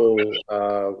financial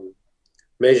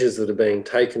measures that are being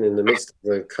taken in the midst of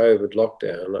the COVID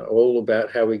lockdown are all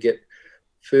about how we get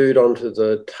food onto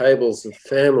the tables of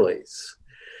families.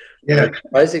 Yeah,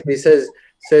 basically says,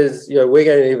 we're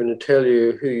going to even tell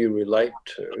you who you relate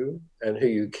to and who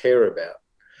you care about.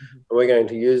 And we're going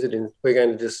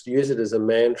to just use it as a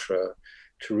mantra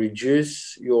to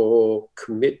reduce your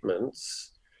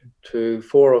commitments to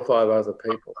 4 or 5 other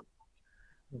people,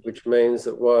 which means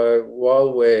that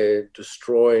while we're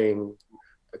destroying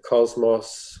the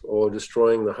cosmos or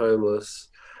destroying the homeless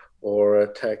or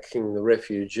attacking the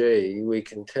refugee, we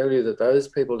can tell you that those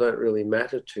people don't really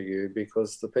matter to you,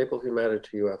 because the people who matter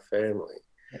to you are family.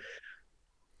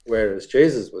 Whereas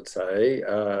Jesus would say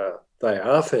they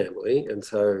are family, and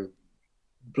so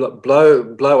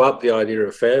blow up the idea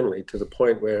of family to the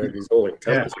point where it is all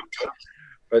encompassing.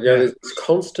 But there's this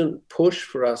constant push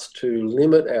for us to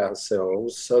limit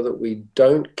ourselves so that we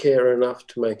don't care enough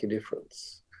to make a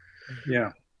difference.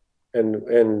 Yeah.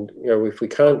 And if we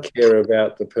can't care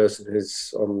about the person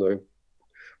who's on the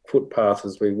footpath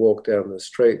as we walk down the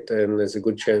street, then there's a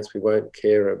good chance we won't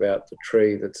care about the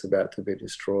tree that's about to be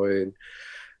destroyed.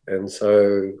 And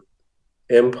so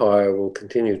empire will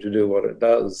continue to do what it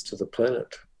does to the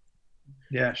planet.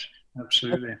 Yes,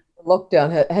 absolutely.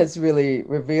 Lockdown has really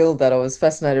revealed that. I was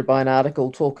fascinated by an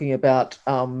article talking about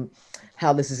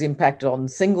how this has impacted on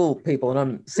single people, and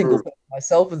I'm single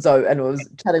myself, and I was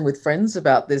chatting with friends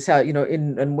about this, how, you know,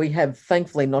 and we have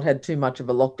thankfully not had too much of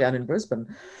a lockdown in Brisbane,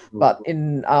 but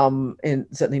in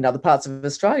certainly in other parts of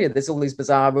Australia, there's all these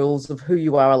bizarre rules of who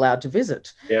you are allowed to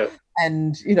visit. Yeah.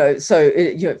 And, you know, so,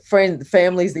 you know,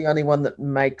 family's the only one that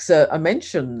makes a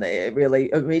mention there,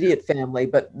 really, immediate family,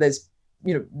 but there's,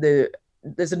 you know,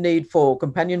 there's a need for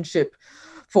companionship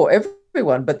for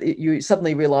everyone, but you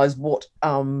suddenly realize what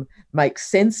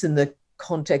makes sense in the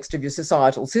context of your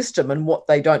societal system and what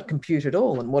they don't compute at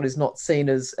all, and what is not seen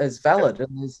as valid. And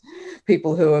there's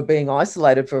people who are being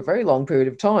isolated for a very long period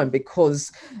of time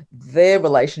because their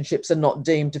relationships are not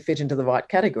deemed to fit into the right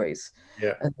categories.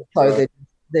 Yeah. And so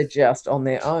they're just on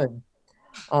their own.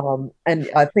 And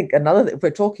I think if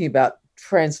we're talking about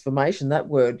transformation, that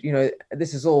word, you know,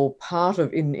 this is all part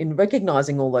of, in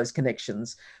recognizing all those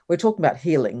connections, we're talking about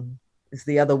healing is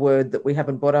the other word that we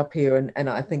haven't brought up here. And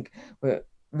I think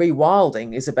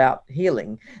rewilding is about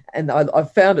healing. And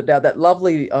I've found it now, I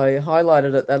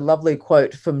highlighted it, that lovely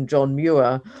quote from John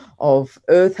Muir of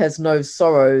 "Earth has no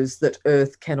sorrows that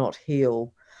earth cannot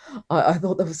heal." I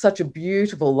thought that was such a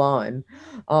beautiful line.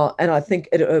 And I think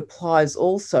it applies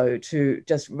also to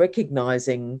just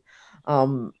recognizing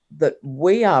that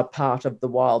we are part of the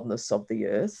wildness of the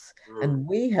earth, and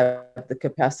we have the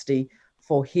capacity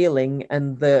for healing,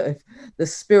 and the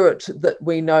spirit that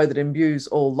we know that imbues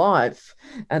all life,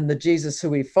 and the Jesus who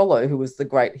we follow, who was the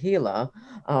great healer.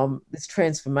 This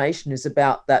transformation is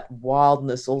about that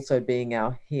wildness also being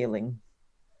our healing.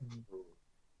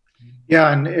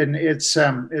 Yeah, and it's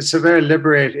a very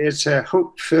liberating, it's a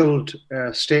hope-filled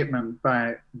statement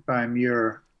by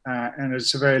Muir, and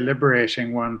it's a very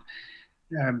liberating one,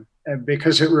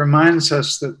 because it reminds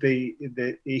us that the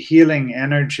healing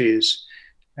energies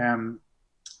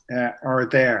are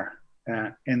there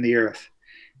in the earth,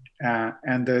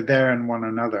 and they're there in one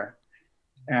another,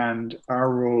 and our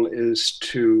role is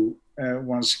to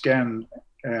once again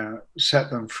set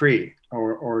them free,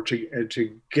 or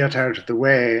to get out of the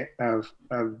way of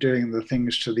doing the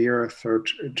things to the earth or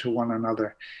to one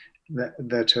another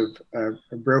that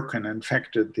have broken,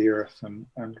 infected the earth and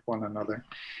one another.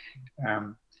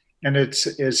 And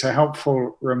it's a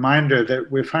helpful reminder that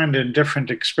we find in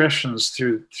different expressions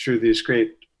through these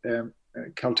great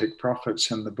Celtic prophets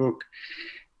in the book,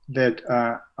 that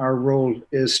our role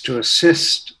is to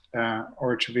assist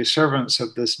or to be servants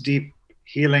of this deep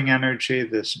healing energy,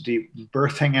 this deep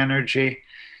birthing energy.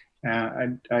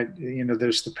 You know,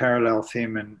 there's the parallel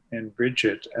theme in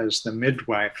Bridget as the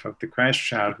midwife of the Christ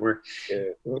child, where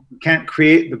we can't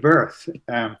create the birth.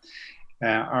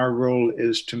 Our role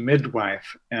is to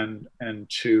midwife and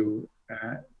to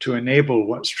enable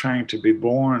what's trying to be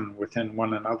born within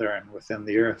one another and within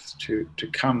the earth to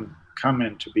come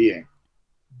into being.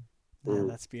 Yeah,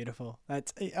 that's beautiful.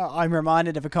 I'm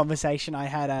reminded of a conversation I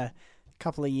had a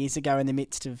couple of years ago in the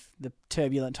midst of the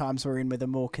turbulent times we're in, with a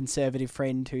more conservative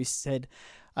friend who said,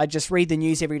 "I just read the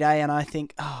news every day and I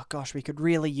think, oh gosh, we could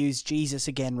really use Jesus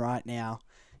again right now.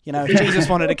 You know, if Jesus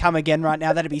wanted to come again right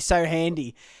now, that'd be so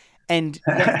handy." And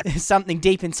something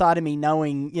deep inside of me,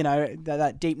 knowing, you know,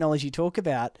 that deep knowledge you talk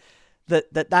about,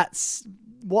 that's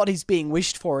what is being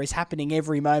wished for is happening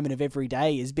every moment of every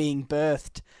day, is being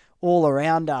birthed all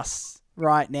around us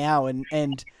right now.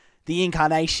 And the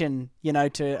incarnation, you know,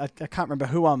 I can't remember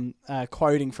who I'm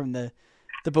quoting from the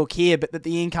book here, but that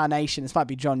the incarnation, this might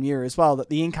be John Muir as well, that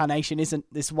the incarnation isn't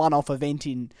this one-off event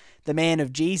in the man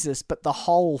of Jesus, but the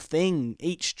whole thing,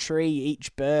 each tree,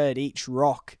 each bird, each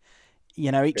rock, you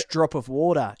know, each drop of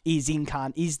water is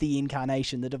the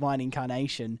incarnation, the divine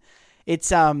incarnation.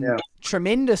 It's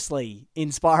tremendously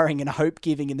inspiring and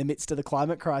hope-giving in the midst of the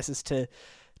climate crisis to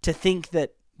think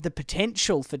that the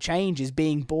potential for change is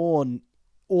being born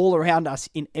all around us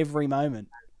in every moment.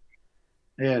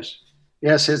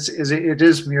 Yes, it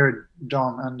is Muir,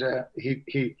 Dom, and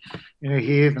he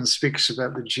even speaks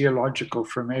about the geological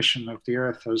formation of the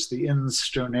earth as the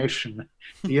instonation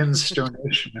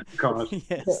of God.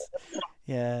 Yes,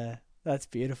 yeah, that's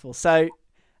beautiful. So,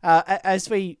 as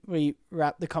we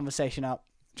wrap the conversation up,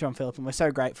 John Philip, and we're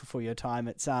so grateful for your time.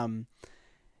 It's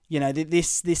you know,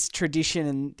 this tradition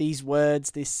and these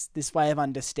words, this way of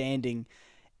understanding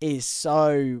is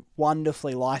so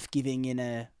wonderfully life-giving in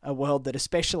a world that,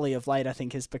 especially of late, I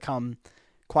think has become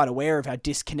quite aware of how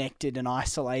disconnected and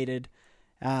isolated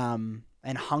and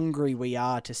hungry we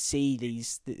are to see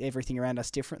everything around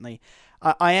us differently.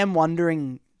 I am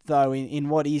wondering, though, in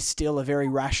what is still a very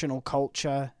rational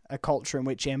culture, a culture in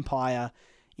which empire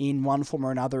in one form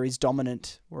or another is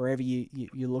dominant wherever you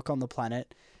look on the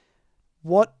planet,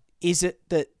 what is it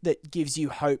that gives you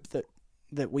hope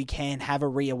that we can have a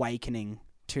reawakening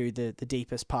to the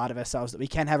deepest part of ourselves, that we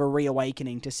can have a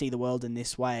reawakening to see the world in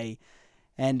this way,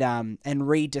 and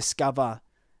rediscover,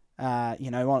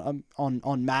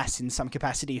 on mass in some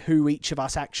capacity, who each of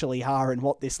us actually are and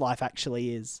what this life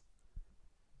actually is.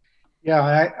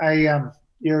 Yeah,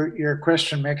 your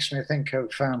question makes me think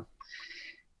of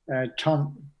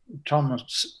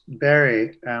Thomas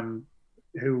Berry,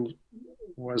 who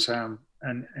was an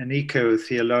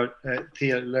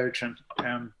eco-theologian,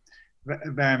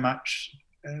 very much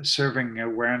serving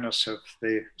awareness of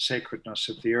the sacredness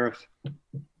of the earth.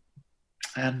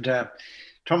 And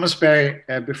Thomas Berry,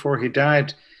 before he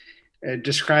died,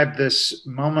 described this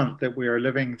moment that we are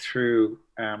living through,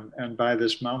 and by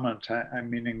this moment, I'm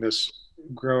meaning this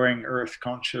growing earth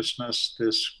consciousness,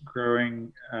 this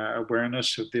growing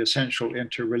awareness of the essential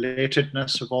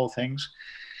interrelatedness of all things,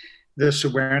 this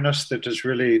awareness that is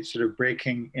really sort of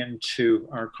breaking into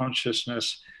our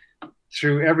consciousness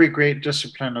through every great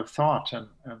discipline of thought and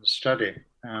study,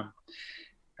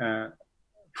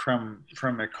 from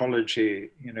ecology,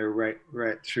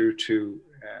 right through to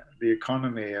the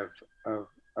economy of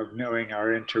knowing our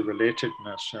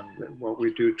interrelatedness, and that what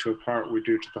we do to a part, we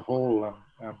do to the whole, and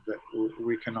that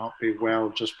we cannot be well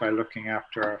just by looking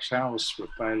after ourselves, but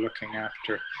by looking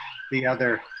after the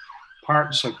other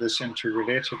parts of this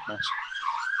interrelatedness.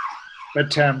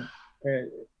 But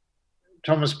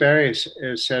Thomas Berry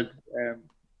said,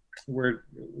 we're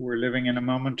living in a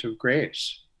moment of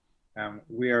grace.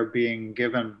 We are being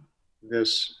given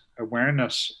this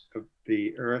awareness of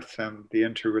the earth and the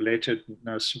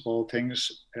interrelatedness of all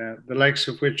things, the likes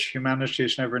of which humanity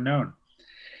has never known.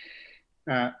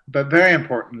 But very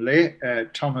importantly,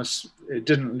 Thomas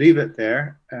didn't leave it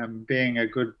there. Being a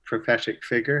good prophetic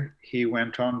figure, he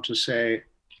went on to say,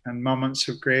 and moments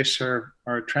of grace are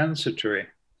transitory.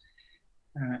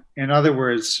 In other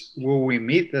words, will we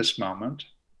meet this moment,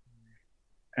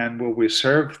 and will we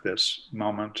serve this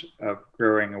moment of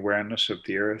growing awareness of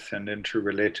the earth and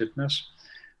interrelatedness,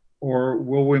 or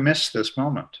will we miss this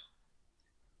moment?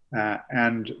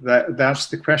 And that's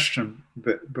the question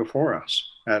before us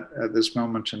at this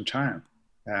moment in time.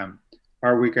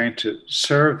 Are we going to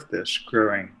serve this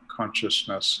growing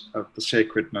consciousness of the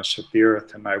sacredness of the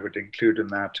earth? And I would include in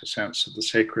that a sense of the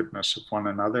sacredness of one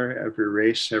another, every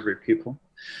race, every people.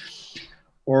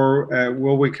 Or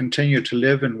will we continue to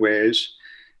live in ways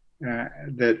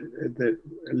that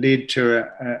lead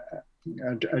to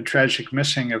a tragic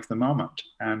missing of the moment,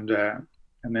 and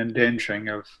an endangering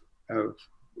of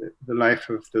the life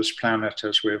of this planet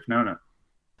as we have known it?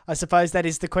 I suppose that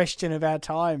is the question of our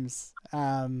times,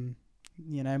 more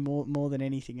than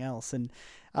anything else. And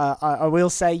I will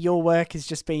say your work has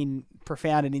just been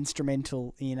profound and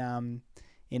instrumental in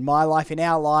my life, in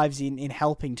our lives, in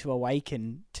helping to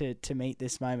awaken to meet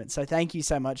this moment. So thank you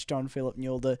so much, John Philip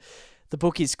Newell. The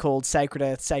book is called Sacred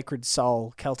Earth, Sacred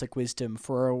Soul, Celtic Wisdom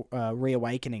for a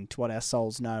Reawakening to What Our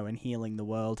Souls Know and Healing the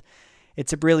World.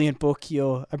 It's a brilliant book.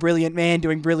 You're a brilliant man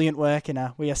doing brilliant work, and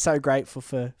we are so grateful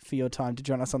for your time to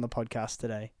join us on the podcast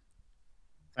today.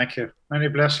 Thank you. Many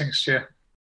blessings to you.